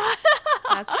lobster. Yeah.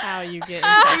 That's how you get.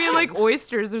 I mean, like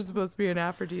oysters are supposed to be an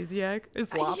aphrodisiac.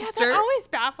 Is lobster? Yeah, that always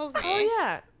baffles me. Oh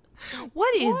yeah.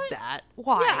 What is that?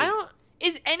 Why? Yeah, I don't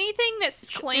Is anything that's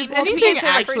claimed Is to be anything an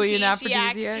actually an aphrodisiac?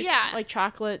 aphrodisiac? Yeah. like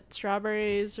chocolate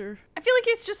strawberries or I feel like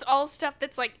it's just all stuff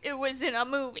that's like, it was in a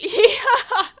movie.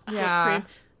 Yeah. cream.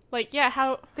 Like yeah,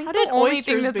 how I think how the did only oysters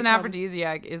thing that's an become-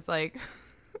 aphrodisiac is like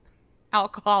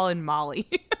alcohol and Molly.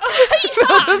 Yeah.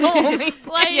 Those are the only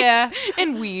Like, Yeah,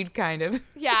 and weed, kind of.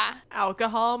 Yeah.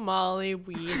 alcohol, Molly,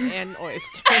 weed, and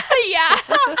oysters. Yeah.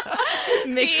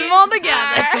 Mix them These all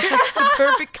together. are-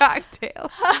 Perfect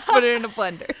cocktail. Just put it in a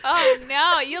blender. Oh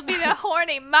no, you'll be the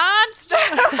horny monster.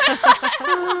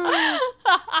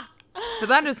 But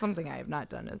that is something I have not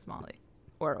done as Molly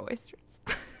or oysters.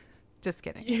 Just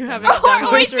kidding. You I've haven't done done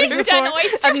Oh, oysters you've done before?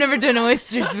 oysters. I've never done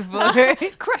oysters before.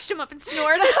 Crushed them up and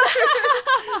snored.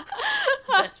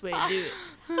 Best way to do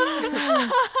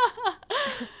it.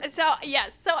 So yeah,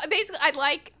 so basically, I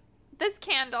like this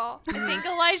candle. I think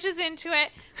Elijah's into it.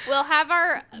 We'll have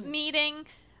our meeting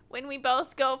when we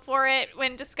both go for it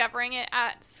when discovering it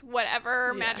at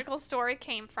whatever Yeah. magical store it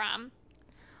came from.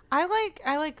 I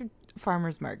like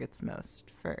farmers markets most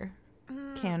for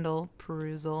candle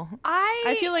perusal.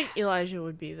 I feel like Elijah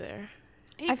would be there.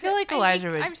 I feel like Elijah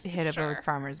would I'm hit up sure. a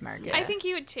farmer's market. I think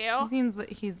he would He too. seems like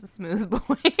he's a smooth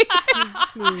boy. He's a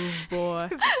smooth boy.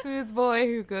 He's a smooth boy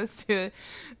who goes to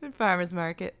a farmer's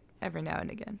market every now and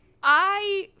again.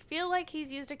 I feel like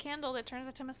he's used a candle that turns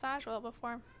into massage oil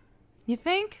before. You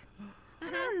think? I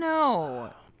don't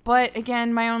know. But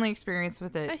again, my only experience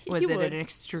with it He was at would. an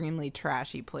extremely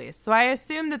trashy place. So I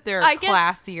assume that there are I guess-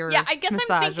 classier Yeah, I guess I'm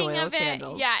massage thinking oil of it,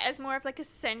 candles. yeah, as more of like a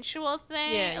sensual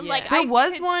thing. Yeah, yeah. Like There I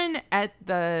was could- one at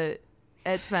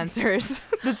Spencer's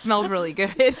that smelled really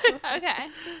good. Okay.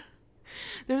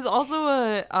 There was also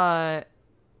a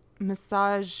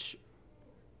massage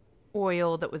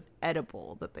oil that was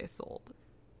edible that they sold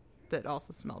that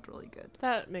also smelled really good.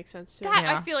 That makes sense too. That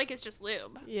Yeah. I feel like is just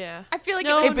lube. Yeah. I feel like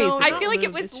No, it was. no, I not feel like it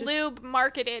lube, was it's just- lube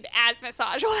marketed as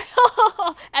massage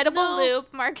oil. Edible No. lube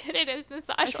marketed as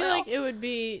massage I feel oil. like it would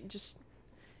be just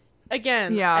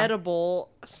again Yeah. edible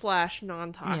 /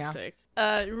 non-toxic.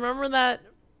 Remember that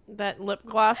lip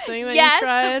gloss thing that yes, you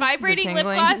tried? the vibrating lip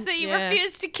tingling? gloss that you Yeah.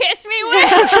 refused to kiss me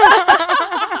with.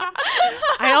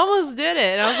 I almost did it,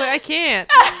 and I was like, I can't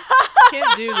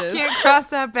do this. Can't cross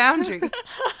that boundary.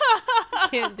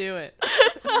 Can't do it.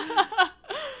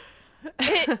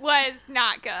 It was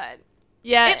not good.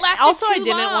 Yeah. It lasted also, I too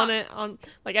didn't long. want it on.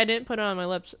 Like, I didn't put it on my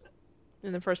lips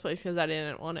in the first place because I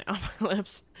didn't want it on my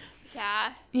lips.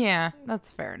 Yeah. Yeah,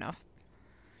 that's fair enough.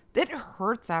 It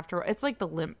hurts after. It's like the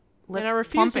lip And I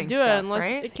refused to pumping do stuff, it unless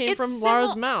right? it came It's from simple-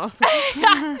 Laura's mouth.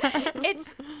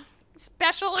 Its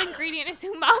special ingredient is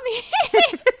umami.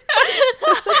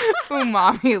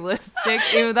 umami lipstick.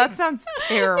 Ew, that sounds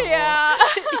terrible. Yeah.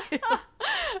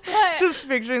 But- Just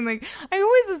picturing like I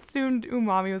always assumed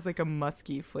umami was like a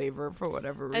musky flavor for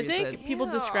whatever I reason. think people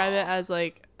Ew. describe it as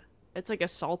like it's like a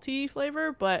salty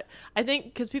flavor, but I think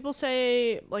because people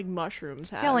say like mushrooms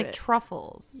have yeah, like it.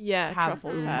 truffles. Yeah, have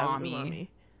truffles have umami.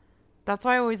 That's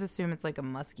why I always assume it's like a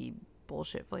musky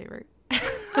bullshit flavor.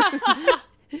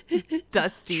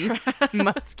 Dusty,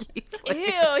 musky. flavor.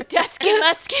 Ew, dusky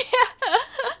musky.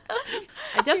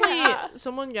 I definitely Yeah.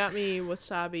 someone got me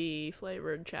wasabi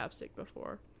flavored chapstick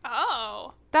before.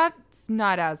 Oh. That's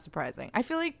not as surprising. I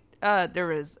feel like there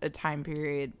was a time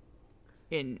period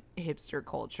in hipster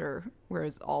culture where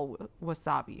it's all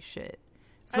wasabi shit.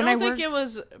 So I when don't think worked- it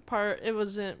was it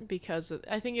wasn't because of,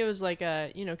 I think it was like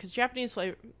a because Japanese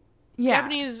flavor yeah.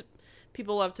 Japanese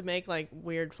people love to make like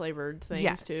weird flavored things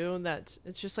Yes. too.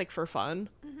 It's just like for fun.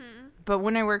 But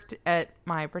when I worked at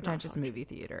my pretentious movie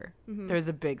theater, there was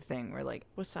a big thing where like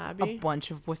a Wasabi. bunch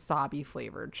of wasabi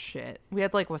flavored shit. We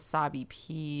had like wasabi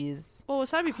peas. Well,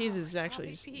 wasabi peas is actually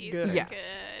wasabi just peas good. are Yes,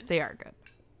 good. they are good.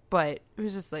 But it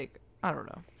was just like, I don't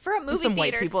know. For a movie Some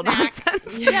white theater people snack.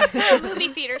 nonsense. Yeah, for a movie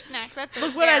theater snack. That's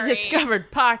Look what I very- discovered,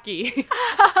 Pocky.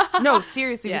 No,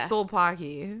 seriously, Yeah. we sold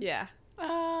Pocky. Yeah,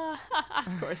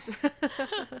 of course.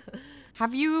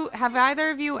 Have either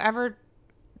of you ever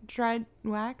tried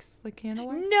wax, like candle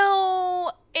wax?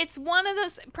 No, it's one of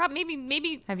those.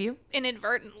 Maybe Have you?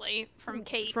 inadvertently from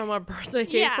cake. From a birthday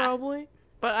cake, Yeah. probably.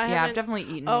 But I Yeah, I've haven't. definitely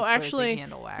eaten. Oh, birthday actually,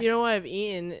 candle wax. you know what I've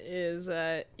eaten is,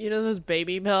 those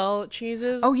Baby Bell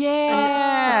cheeses. Oh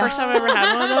yeah. The first time I ever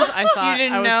had one of those, I thought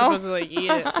didn't I was know? supposed to like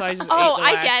eat it, so I just ate Oh, the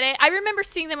I wax. get it. I remember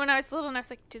seeing them when I was little, and I was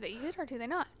like, "Do they eat it or do they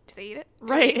not? Do they eat it?" Do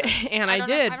they Right, eat it?" and I don't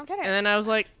know. did. I don't get it. And then I was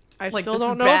like, I Like, still this is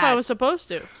don't know if I bad. was supposed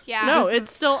to. Yeah. No, This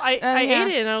it's still. I yeah.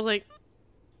 ate it, and I was like,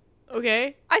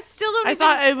 okay. I still don't. I even,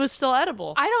 thought it was still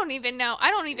edible. I don't even know.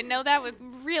 I don't even know that with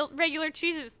regular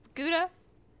cheeses, Gouda,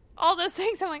 all those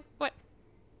things. I'm like, what?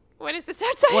 What is this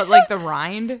outside? What, like the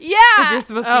rind? If you're Yeah.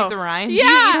 supposed to Oh. eat the rind? Yeah. Do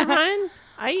you eat the rind?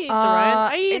 I eat the rind.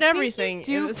 I eat think everything. You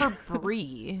do It was- for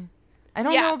brie. I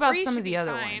don't Yeah, know about brie some should of the be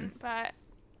other fine, ones. but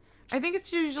I think it's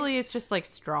just like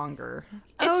stronger.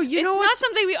 Oh, it's, you know it's not what's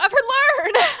something we ever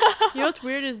learn. you know what's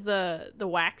weird is the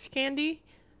wax candy.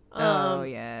 Oh,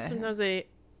 yeah. Sometimes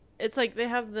it's like they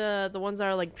have the ones that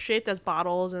are like shaped as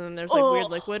bottles, and then there's like weird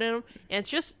liquid in them, and it's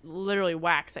just literally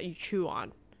wax that you chew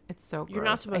on. It's so gross. You're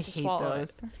not supposed I to hate swallow it.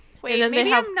 those. Wait, And then they maybe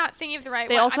have- I'm not thinking of the right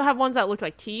They one. also have ones that look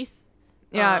like teeth.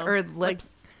 Yeah, Um, or like-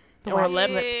 lips. The or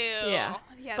wax lips. Ew. Yeah.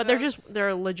 Yeah, But they're those-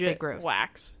 they're legit gross.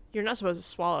 wax. You're not supposed to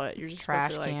swallow it. You're It's just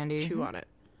trash supposed to like candy. chew on it.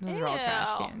 Those are all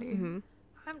trash Ew. candy.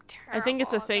 I'm terrible. I think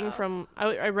it's a at thing those. from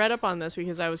I read up on this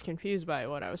because I was confused by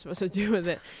what I was supposed to do with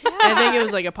it. And I think it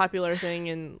was like a popular thing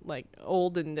in like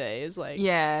olden days. Like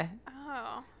Yeah.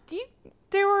 Oh.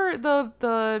 They were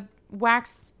the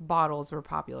wax bottles were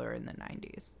popular in the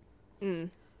 90s.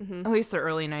 At least the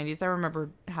early 90s. I remember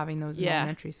having those in yeah,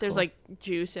 elementary school. there's like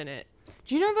juice in it.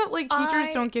 Do you know that like teachers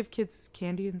I- don't give kids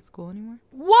candy in school anymore?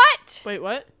 What? Wait,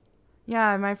 what?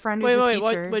 Yeah, my friend is Wait, a wait,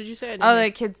 teacher. what did you say? I didn't Oh, hear.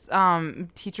 like kids,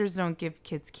 teachers don't give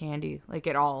kids candy like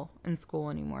at all in school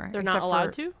anymore. They're not except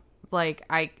allowed for, to? Like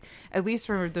at least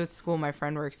for the school my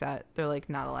friend works at, they're like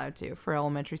not allowed to for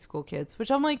elementary school kids.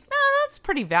 Which I'm like, nah, that's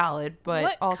pretty valid. But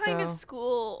What also, kind of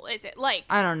school is it? Like,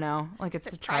 I don't know. Like it's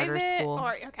is a it charter private school,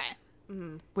 or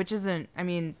okay? which isn't. I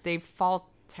mean, they fall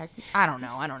tech. I don't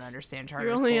know. I don't understand charter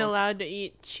You're only schools. allowed to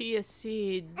eat chia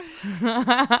seed,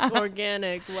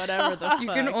 organic, whatever the fuck. You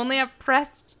can only have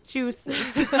pressed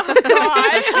juices.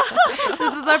 God.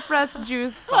 This is a pressed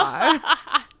juice bar.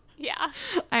 Yeah.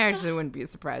 I actually wouldn't be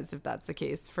surprised if that's the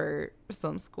case for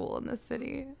some school in this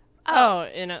city. Oh,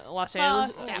 in Los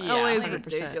Angeles? definitely. Yeah, LA is 100%.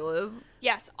 ridiculous.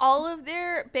 Yes, all of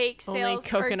their bake Only sales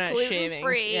coconut are gluten shavings.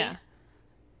 free. Yeah.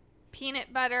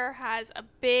 Peanut butter has a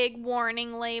big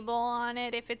warning label on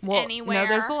it if it's Well, anywhere. no,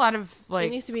 there's a lot of like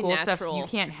needs to be school stuff. natural. You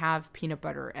can't have peanut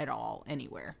butter at all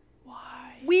anywhere.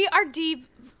 Why? We are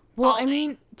Well, I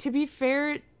mean, to be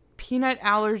fair, peanut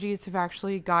allergies have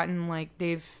actually gotten like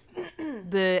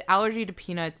the allergy to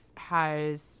peanuts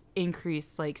has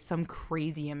increased like some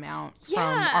crazy amount from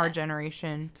Yeah. our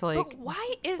generation to like But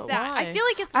why is But that? I why? feel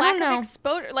like it's I lack don't of know.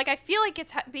 exposure. Like I feel like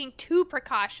it's being too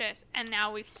precautious, and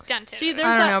now we've stunted. See, it. there's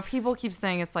I don't that- know. People keep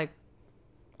saying it's like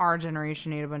our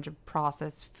generation ate a bunch of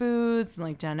processed foods and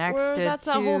like Gen X Well, did that's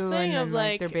too, the whole and thing then of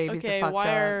like like, their babies okay, are fucked why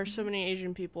up. are so many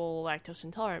Asian people lactose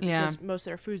intolerant? Yeah. Because most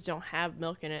of their foods don't have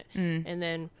milk in it, and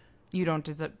then You don't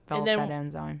develop then- that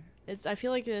enzyme. I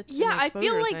feel like it's Yeah, an I feel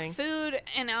exposure like thing. food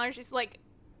and allergies. Like,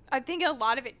 I think a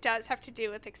lot of it does have to do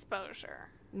with exposure.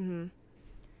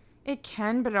 It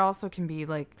can, but it also can be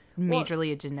like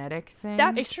majorly a genetic thing.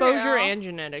 That's exposure true. and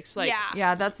genetics. Like, Yeah.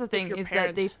 yeah, that's the thing your is parents-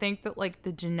 that they think that like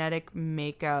the genetic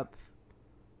makeup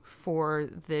for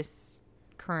this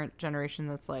current generation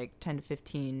that's like 10 to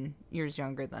 15 years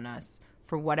younger than us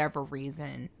for whatever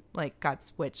reason like got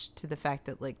switched to the fact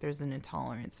that like there's an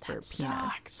intolerance for peanuts.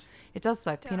 sucks. It does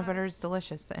suck. Peanut butter does. is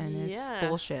delicious and Yeah. it's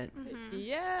bullshit.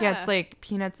 Yeah. Yeah, it's like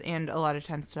peanuts and a lot of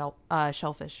times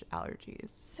shellfish allergies.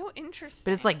 So interesting.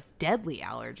 But it's like deadly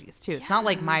allergies too. It's not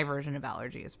like my version of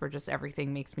allergies where just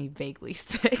everything makes me vaguely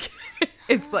sick.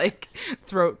 It's like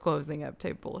throat closing up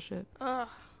type bullshit. Ugh.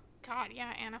 God,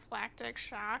 yeah, anaphylactic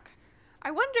shock.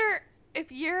 I wonder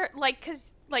if you're like,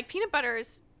 because like peanut butter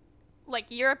is like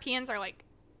Europeans are like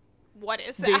what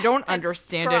is that? They don't It's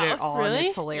understand it at gross. all, and Really?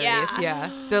 it's hilarious.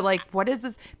 Yeah. They're like, what is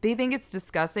this? They think it's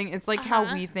disgusting. It's like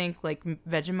how we think, like,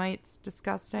 Vegemite's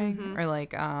disgusting, or,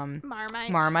 like,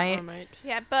 Marmite. Marmite.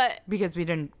 Yeah, but because we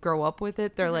didn't grow up with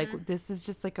it. They're like, this is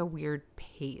just, like, a weird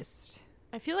paste.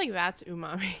 I feel like that's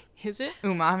umami. Is it?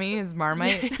 Umami is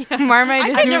Marmite. Marmite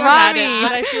is I've never had it, umami.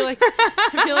 but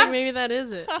I feel like maybe that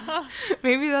is it.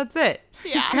 Maybe that's it.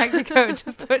 Yeah. Crack the code.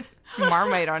 Just put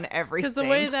Marmite on everything. Because the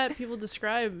way that people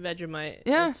describe Vegemite,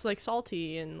 Yeah. it's like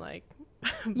salty and like.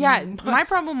 Yeah, my must-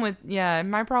 problem with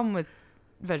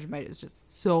Vegemite is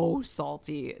just so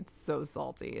salty. It's so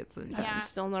salty. It's intense. Yeah.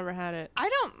 Still never had it. I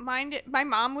don't mind it. My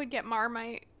mom would get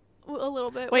Marmite a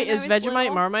little bit. Wait, when is I was Vegemite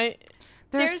little. Marmite?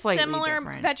 They're They're slightly similar.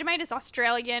 different. Vegemite is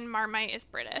Australian. Marmite is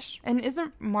British. And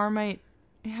isn't Marmite?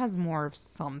 It has more of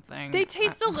something. They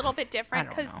taste a little bit I different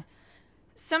don't know. because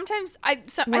sometimes I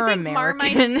We're think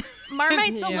American.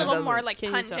 Marmite's a Yeah, little doesn't- more like can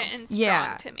you pungent tell? and strong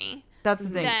Yeah. to me That's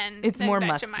the thing. It's than more Vegemite.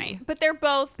 musky. But they're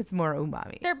both It's more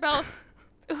umami.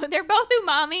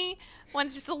 umami.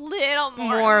 One's just a little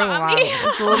more umami. umami.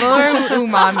 It's a little more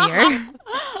umamier.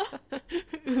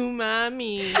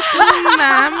 Umami.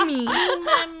 Umami.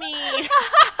 Umami.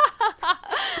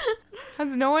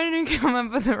 Has no one come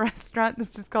up with a restaurant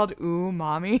that's just called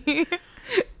Umami?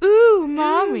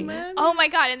 Umami. Oh my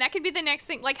god, and that could be the next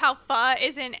thing, like how pho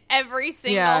is in every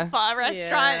single Yeah. pho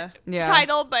restaurant Yeah.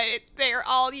 title, but they're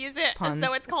all use it as though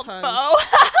Puns. it's called Puns. pho.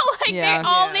 Like Yeah. they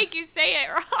all Yeah. make you say it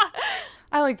wrong.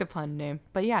 I like the pun name.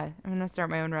 But yeah, I'm going to start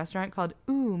my own restaurant called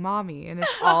Umami. And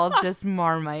it's all just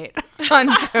Marmite on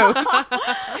toast. Just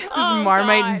Oh,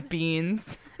 Marmite and God.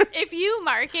 beans. If you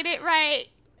market it right,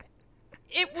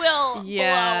 it will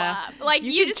Yeah. blow up. Like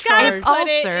You you could just gotta charge- put All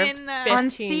it served in the on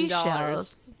 $15.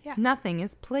 seashells. Yeah. Nothing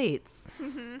is plates.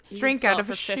 You Drink can sell out it of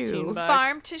for a 15 shoe. bucks.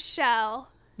 farm to shell,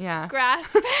 Yeah.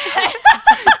 grass fed.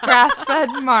 Grass-fed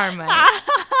Marmite.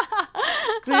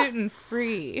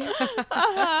 Gluten-free.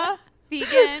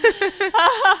 Vegan.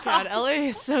 God, LA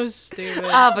is so stupid.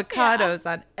 Avocados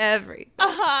on everything.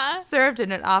 Uh-huh. Served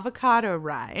in an avocado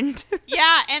rind.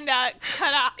 Yeah, and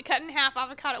cut in half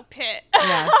avocado pit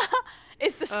Yeah.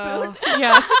 is the spoon.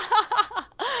 Yeah.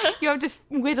 You have to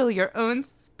whittle your own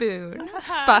spoon.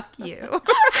 Fuck you.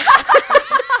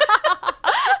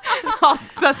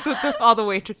 That's what all the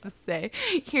waitresses say.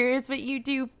 Here's what you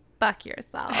do. Fuck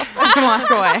yourself. And walk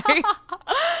away.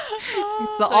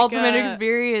 It's the like ultimate a-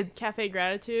 experience. Cafe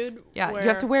Gratitude. Yeah, you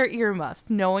have to wear earmuffs.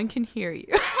 No one can hear you.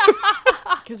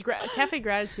 Because Cafe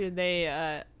Gratitude,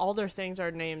 they all their things are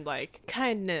named like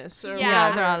kindness or Yeah.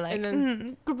 Yeah, they're all whatever. like, and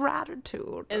then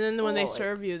gratitude. when they Oh,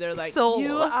 serve you, they're like, soul.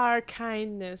 you are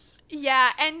kindness. Yeah,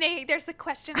 and there's a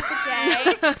question of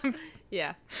the day.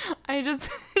 Yeah. I just,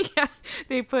 yeah,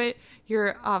 they put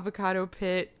your avocado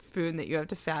pit spoon that you have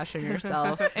to fashion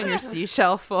yourself and your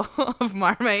seashell full of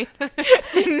Marmite.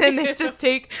 And then they just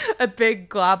take a big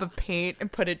glob of paint and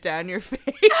put it down your face.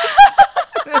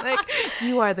 They're like,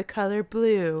 you are the color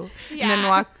blue. And then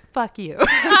Yeah. fuck you.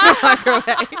 Walk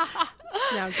away.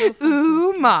 Now go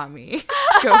Ooh, mommy.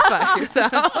 Go fuck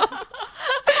yourself.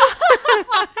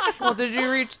 Well, did you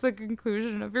reach the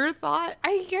conclusion of your thought?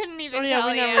 I couldn't even Oh yeah,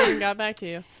 tell we you. never even got back to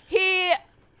you. He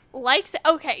likes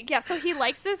okay, yeah, so he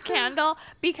likes this candle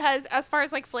because as far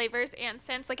as like flavors and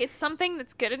scents, like it's something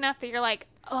that's good enough that you're like,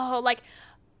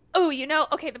 oh, you know,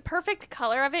 okay, the perfect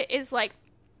color of it is like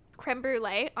creme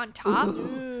brulee on top,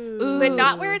 but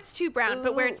not where it's too brown,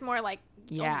 but where it's more like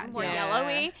Yeah, more yeah.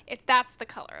 yellowy. That's the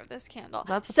color of this candle.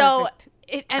 That's the so perfect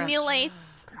it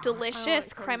emulates delicious I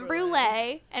like creme creme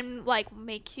brulee and like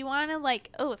makes you want to like,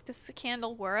 oh, if this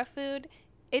candle were a food,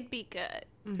 it'd be good.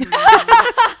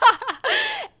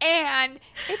 And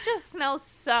it just smells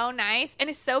so nice and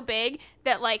it's so big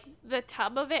that like the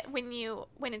tub of it when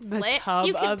it's The lit, tub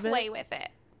you can of it? play with it.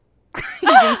 You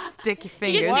can stick your You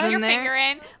fingers can stick in your there. finger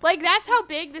in. Like that's how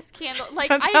big this candle. Like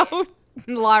That's how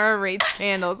Lara rates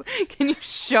candles. Can you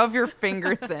shove your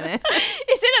fingers in it?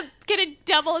 is it gonna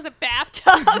double as a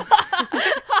bathtub?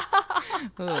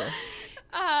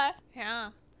 Ugh. Yeah,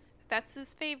 that's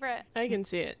his favorite. I can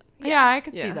see it. Yeah, I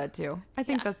could see Yeah. that too. I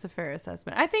think Yeah. that's a fair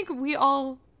assessment. I think we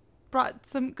all brought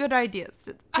some good ideas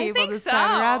to the I table think this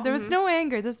time so. around. There was no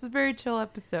anger. This was a very chill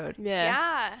episode. Yeah.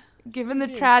 Yeah. Given the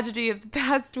tragedy of the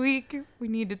past week, we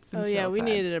needed some Oh chill yeah, we time.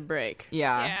 needed a break.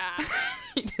 Yeah. Yeah.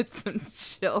 We needed some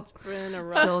chill Been a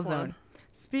rough chill one. zone.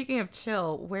 Speaking of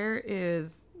chill, where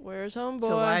is Where's homeboy?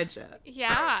 Elijah?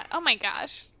 Yeah. Oh my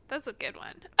gosh. That's a good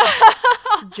one.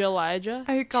 Elijah?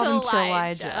 I called him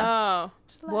Chillija. Chillija. Oh,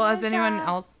 Well, has anyone Elijah.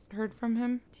 else heard from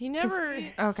him? he never.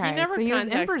 Okay, He never so he was in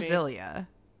contacts me. Brasilia.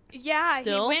 Yeah,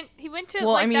 Still? he went to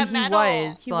Well, like I mean, that he metal.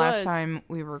 was He the last was. time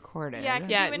we recorded. Yeah, 'cause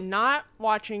Yeah, he went- not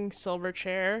watching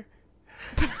Silverchair.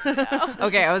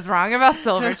 Okay, I was wrong about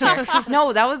Silverchair.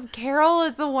 No, that was Carol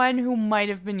is the one who might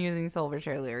have been using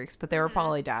Silverchair lyrics, but they were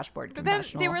probably Dashboard But then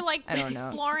Confessional. they were like I don't know.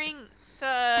 exploring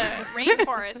the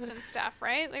rainforest and stuff,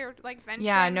 right? They were like venturing.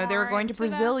 Yeah, no, they were more going to into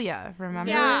that. Brasilia,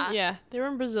 remember? Yeah. Yeah, they were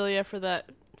in Brasilia for that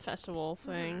festival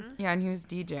thing. Yeah, and he was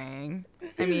DJing.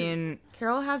 I mean,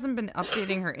 Carol hasn't been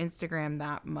updating her Instagram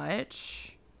that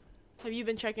much. Have you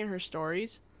been checking her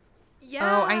stories?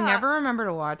 Yeah. Oh, I never remember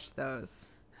to watch those.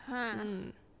 Huh.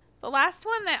 The last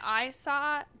one that I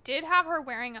saw did have her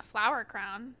wearing a flower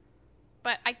crown,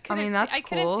 but I couldn't. that's I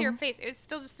couldn't cool. see her face. It was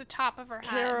still just the top of her head.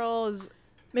 Carol is.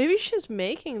 Maybe she's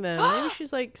making them. Maybe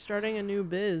she's like starting a new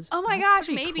biz. Oh my That's gosh,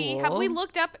 pretty maybe. cool. Have we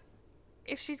looked up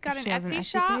if she's got She an has Etsy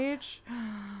shop? page?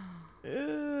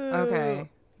 Ooh. Okay.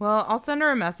 Well, I'll send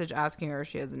her a message asking her if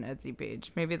she has an Etsy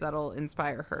page. Maybe that'll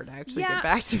inspire her to actually Yeah. get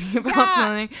back to me about Yeah,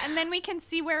 something. and then we can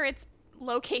see where it's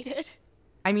located.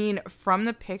 I mean, from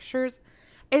the pictures,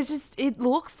 it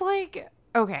looks like,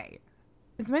 okay,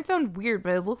 this might sound weird,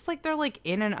 but it looks like they're like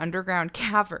in an underground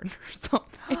cavern or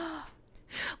something.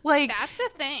 Like, That's a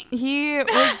thing. he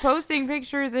was posting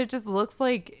pictures. It looks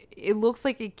like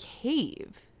a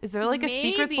cave. Is there like a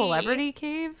secret Maybe. celebrity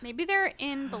cave? Maybe they're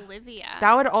in Bolivia.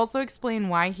 That would also explain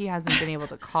why he hasn't been able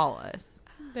to call us.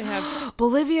 They have.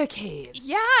 Bolivia caves.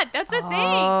 yeah, that's a thing.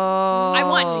 Oh. I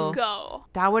want to go.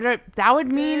 That would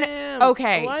mean Damn,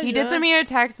 okay. He did Elijah. send me a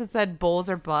text that said bulls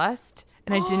are bust,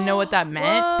 and I didn't know what that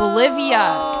meant. Whoa. Bolivia,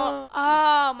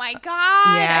 Oh my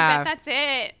god. Yeah. I bet that's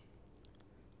it.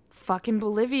 fucking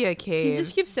Bolivia caves. He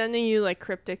just keeps sending you like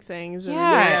cryptic things. And,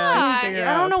 Yeah. Yeah. you figure I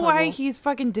out don't a know why puzzle. he's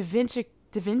fucking Da Vinci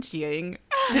coding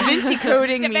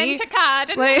Da me. Vinci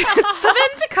Card. Like Da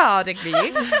Vinci coding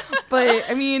me. But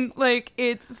I mean, like,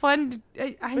 it's fun.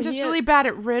 I'm But just he- really bad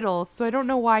at riddles, so I don't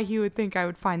know why he would think I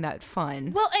would find that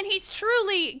fun. Well, and he's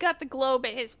truly got the globe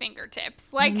at his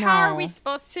fingertips. Like, how are we know.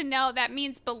 supposed to know that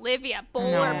means Bolivia?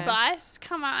 Bull know. or bust?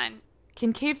 Come on.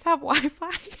 Can caves have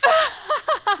Wi-Fi?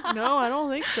 No, I don't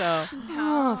think so.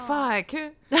 Oh fuck.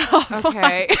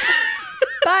 Okay.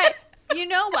 But you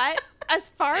know what? As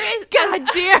far as God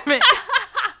damn it.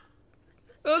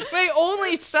 That was my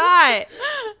only shot.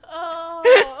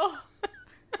 oh,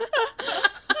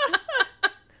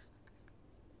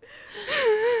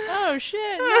 Oh shit!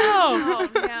 No. oh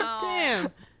no,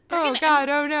 Damn. Oh god,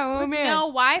 oh no, oh With man. no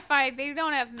Wi-Fi, they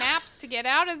don't have maps to get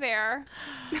out of there.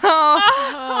 Oh,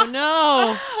 Oh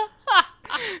no.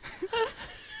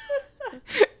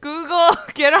 Google,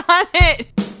 get on it.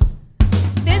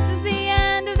 This is the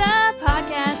end of the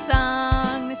podcast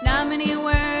song. There's not many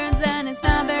words and it's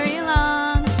not very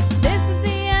long. This is the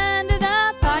end of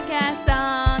the podcast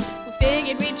song. We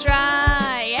figured we'd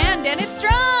try and end it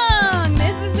strong.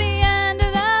 This is the end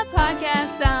of the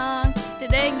podcast song.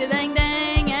 Da-ding, da-ding,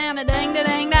 ding, and a-ding,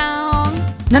 da-ding, dong.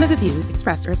 None of the views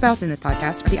expressed or espoused in this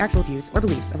podcast are the actual views or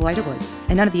beliefs of Elijah Wood,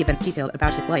 and none of the events detailed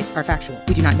about his life are factual.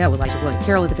 We do not know Elijah Wood.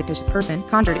 Carol is a fictitious person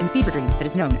conjured in a fever dream that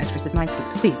is known as Chris's Mindscape.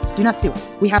 Please, do not sue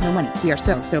us. We have no money. We are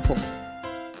so poor. Is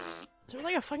there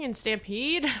like a fucking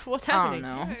stampede? What's Oh happening?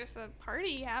 no. There's a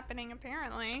party happening,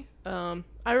 apparently. I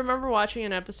remember watching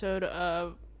an episode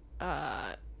of.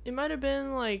 It might have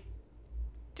been like.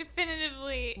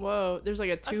 Definitively. Whoa, there's like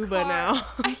a tuba car. now.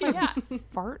 Yeah.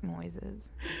 Fart noises.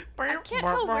 I can't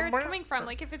tell where it's coming from.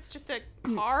 Like, if it's just a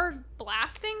car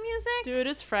blasting music. Dude,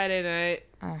 it's Friday night.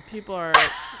 Oh. People are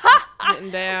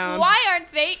getting down. Why aren't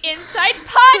they inside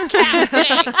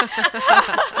podcasting?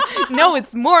 No,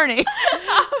 it's morning.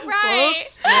 Right.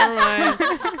 Whoops. Never mind.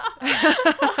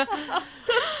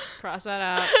 Cross that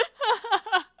out.